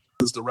Fort Lauderdale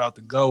is the route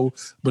to go.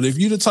 But if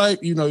you the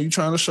type, you know, you're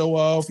trying to show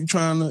off, you're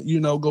trying to,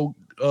 you know, go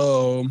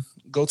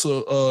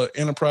to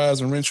Enterprise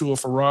and rent you a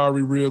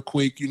Ferrari real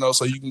quick, you know,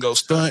 so you can go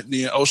stunt.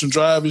 Then Ocean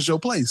Drive is your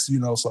place, you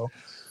know. So,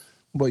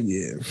 but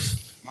yeah,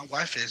 my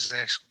wife is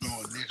actually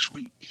going next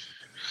week.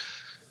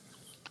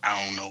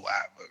 I don't know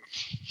why, but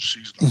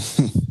she's going.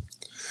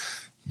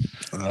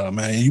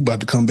 Man, you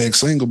about to come back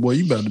single, boy.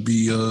 You about to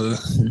be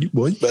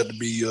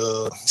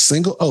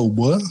single. Oh,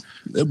 boy,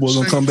 that boy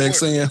gonna come back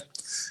saying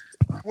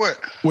what?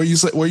 Where you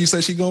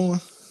say she going?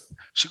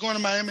 She going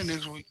to Miami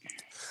next week.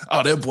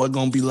 Oh, that boy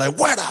gonna be like,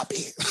 where'd I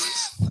be?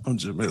 I'm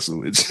just messing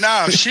with you.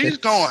 No, she's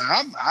going.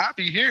 I'll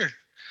be here.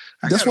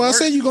 That's why I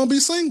said you're gonna be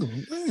single.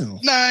 Damn.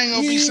 No, I ain't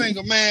gonna be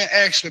single, man.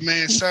 Actually,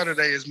 man,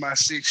 Saturday is my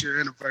 6-year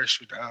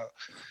anniversary, dog.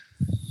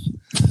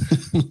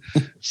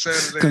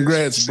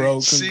 Congrats,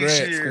 bro.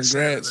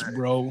 Congrats,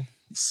 bro.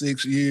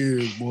 6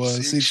 years, boy.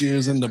 6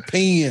 years in the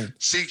pen.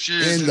 6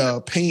 years in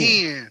the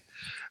pen.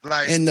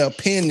 Like in the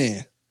penny.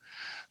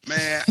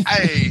 Man,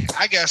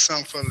 I got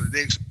something for the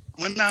next.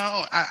 Well,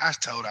 no, I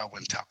told I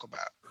wouldn't talk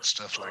about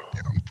stuff like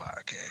that on the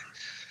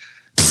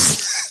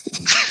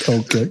podcast.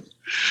 Okay.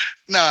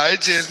 No,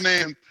 it's just,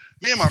 man,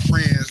 me and my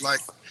friends,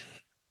 like,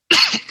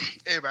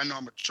 everybody know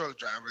I'm a truck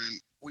driver,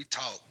 and we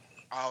talk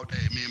all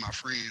day, me and my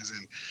friends,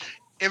 and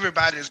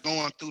everybody's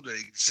going through the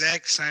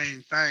exact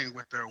same thing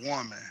with their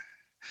woman.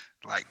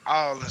 Like,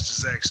 all is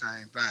the exact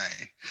same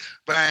thing.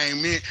 But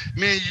me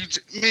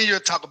and you'll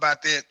talk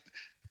about that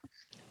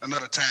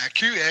another time.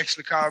 Q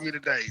actually called me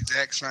today,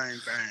 exact same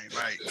thing.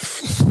 Like,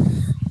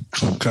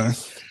 okay.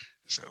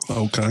 So.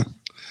 Okay.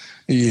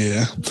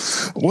 Yeah.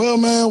 Well,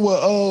 man,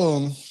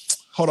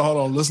 hold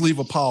on. Let's leave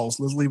a pause.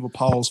 Let's leave a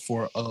pause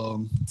for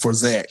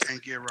Zach.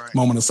 Can't get right.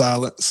 Moment of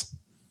silence.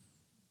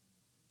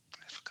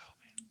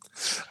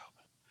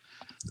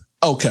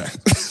 Okay.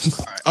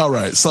 All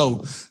right.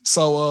 So,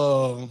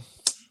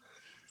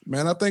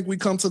 man, I think we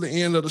come to the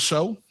end of the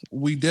show.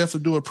 We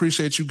definitely do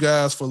appreciate you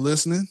guys for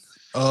listening.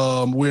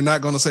 We're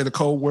not going to say the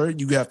code word.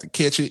 You have to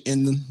catch it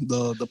in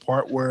the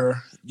part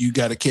where you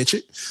got to catch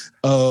it.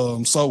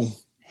 So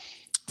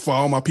for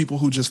all my people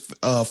who just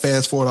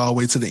fast forward all the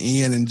way to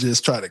the end and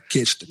just try to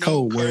catch the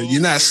code word,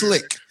 you're not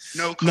slick.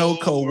 No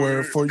code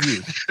word for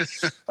you.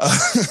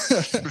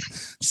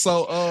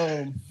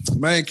 So,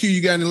 man, Q,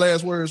 you got any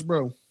last words,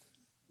 bro?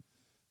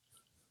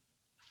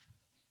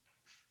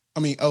 I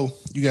mean,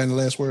 you got any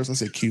last words? I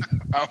said Q.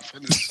 I'm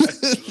finna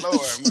say,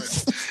 Lord,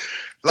 man.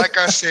 Like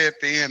I said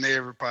at the end of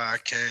every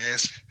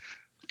podcast,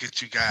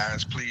 get you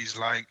guys, please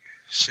like,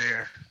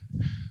 share,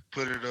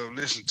 put it up.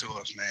 Listen to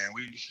us, man.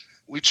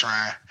 We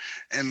trying,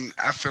 and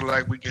I feel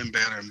like we getting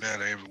better and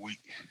better every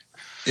week.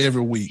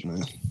 Every week,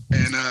 man.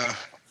 And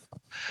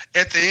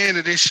at the end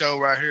of this show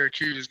right here,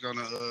 Q is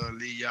gonna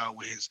leave y'all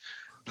with his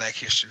Black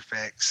History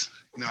facts.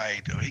 No,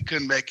 he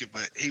couldn't make it,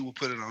 but he will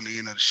put it on the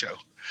end of the show.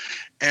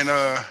 And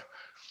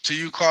to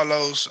you,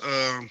 Carlos,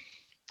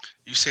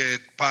 you said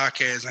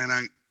podcasts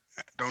and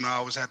don't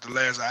always have to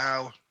last an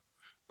hour.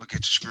 Look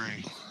at your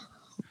screen.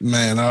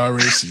 Man, I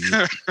already see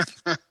it.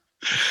 All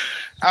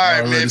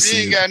right, man. If you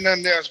ain't got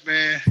nothing else,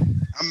 man,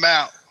 I'm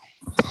out.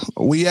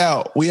 We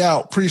out.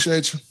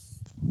 Appreciate you.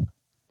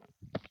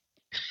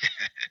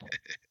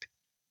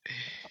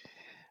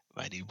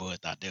 Right, these boys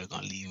thought they were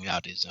gonna leave me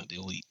out this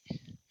week.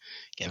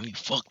 Got me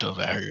fucked up,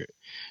 I heard. You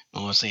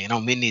know what I'm saying?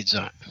 I'm in this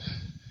junk.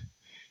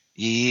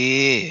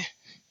 Yeah.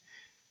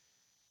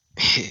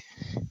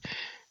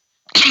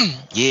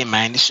 Yeah,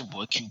 man, this your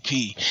boy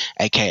QP,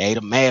 aka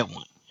the Mad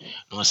One. You know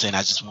what I'm saying?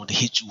 I just wanted to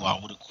hit you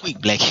all with a quick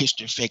Black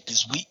History fact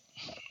this week.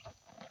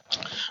 You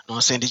know what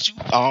I'm saying? Did you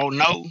all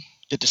know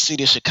that the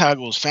city of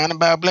Chicago was founded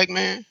by a black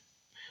man?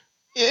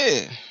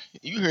 Yeah,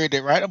 you heard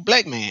that right, a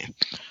black man.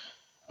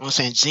 You know what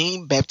I'm saying?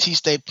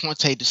 Jean-Baptiste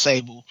Ponte de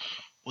Sable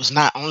was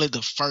not only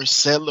the first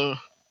settler,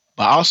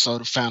 but also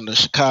the founder of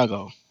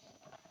Chicago.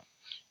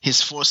 His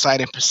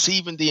foresight in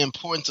perceiving the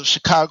importance of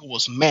Chicago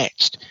was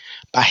matched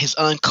by his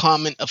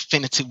uncommon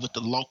affinity with the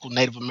local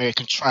Native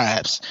American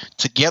tribes.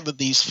 Together,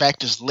 these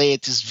factors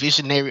led this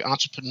visionary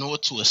entrepreneur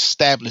to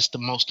establish the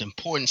most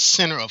important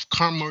center of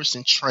commerce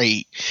and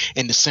trade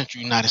in the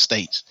central United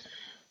States.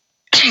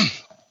 You know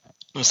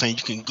what I'm saying?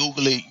 You can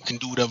Google it. You can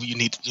do whatever you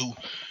need to do.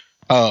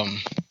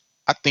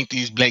 I think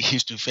these Black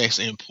History facts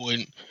are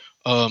important.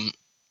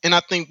 And I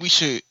think we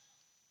should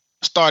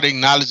start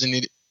acknowledging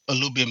it a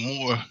little bit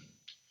more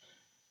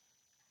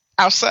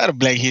outside of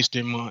Black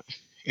History Month.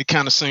 It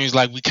kind of seems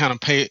like we kind of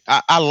pay.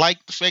 I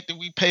like the fact that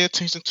we pay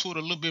attention to it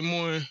a little bit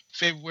more in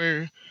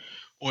February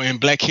or in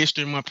Black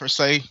History Month per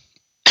se.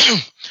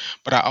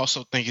 But I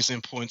also think it's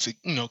important to,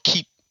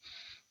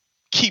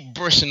 keep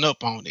brushing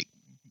up on it,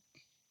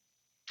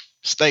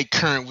 stay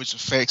current with the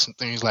facts and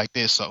things like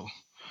that. So,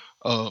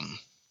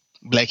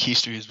 Black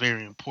history is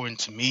very important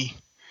to me,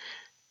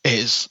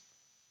 as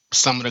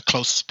some of the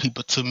closest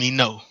people to me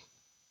know.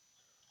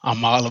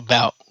 I'm all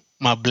about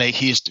my Black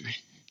history.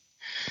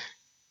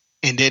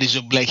 And that is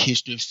your Black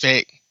History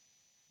fact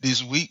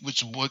this week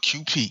with your boy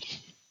QP.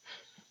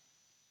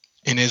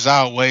 And as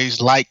always,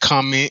 like,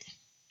 comment,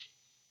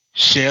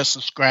 share,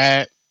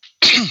 subscribe,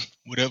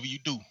 whatever you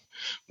do.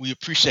 We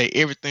appreciate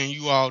everything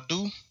you all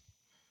do.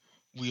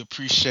 We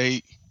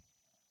appreciate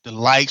the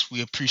likes.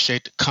 We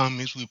appreciate the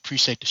comments. We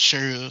appreciate the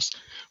shares.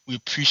 We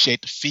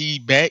appreciate the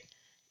feedback.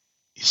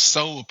 It's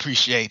so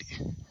appreciated.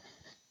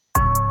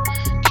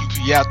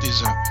 QP out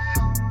this.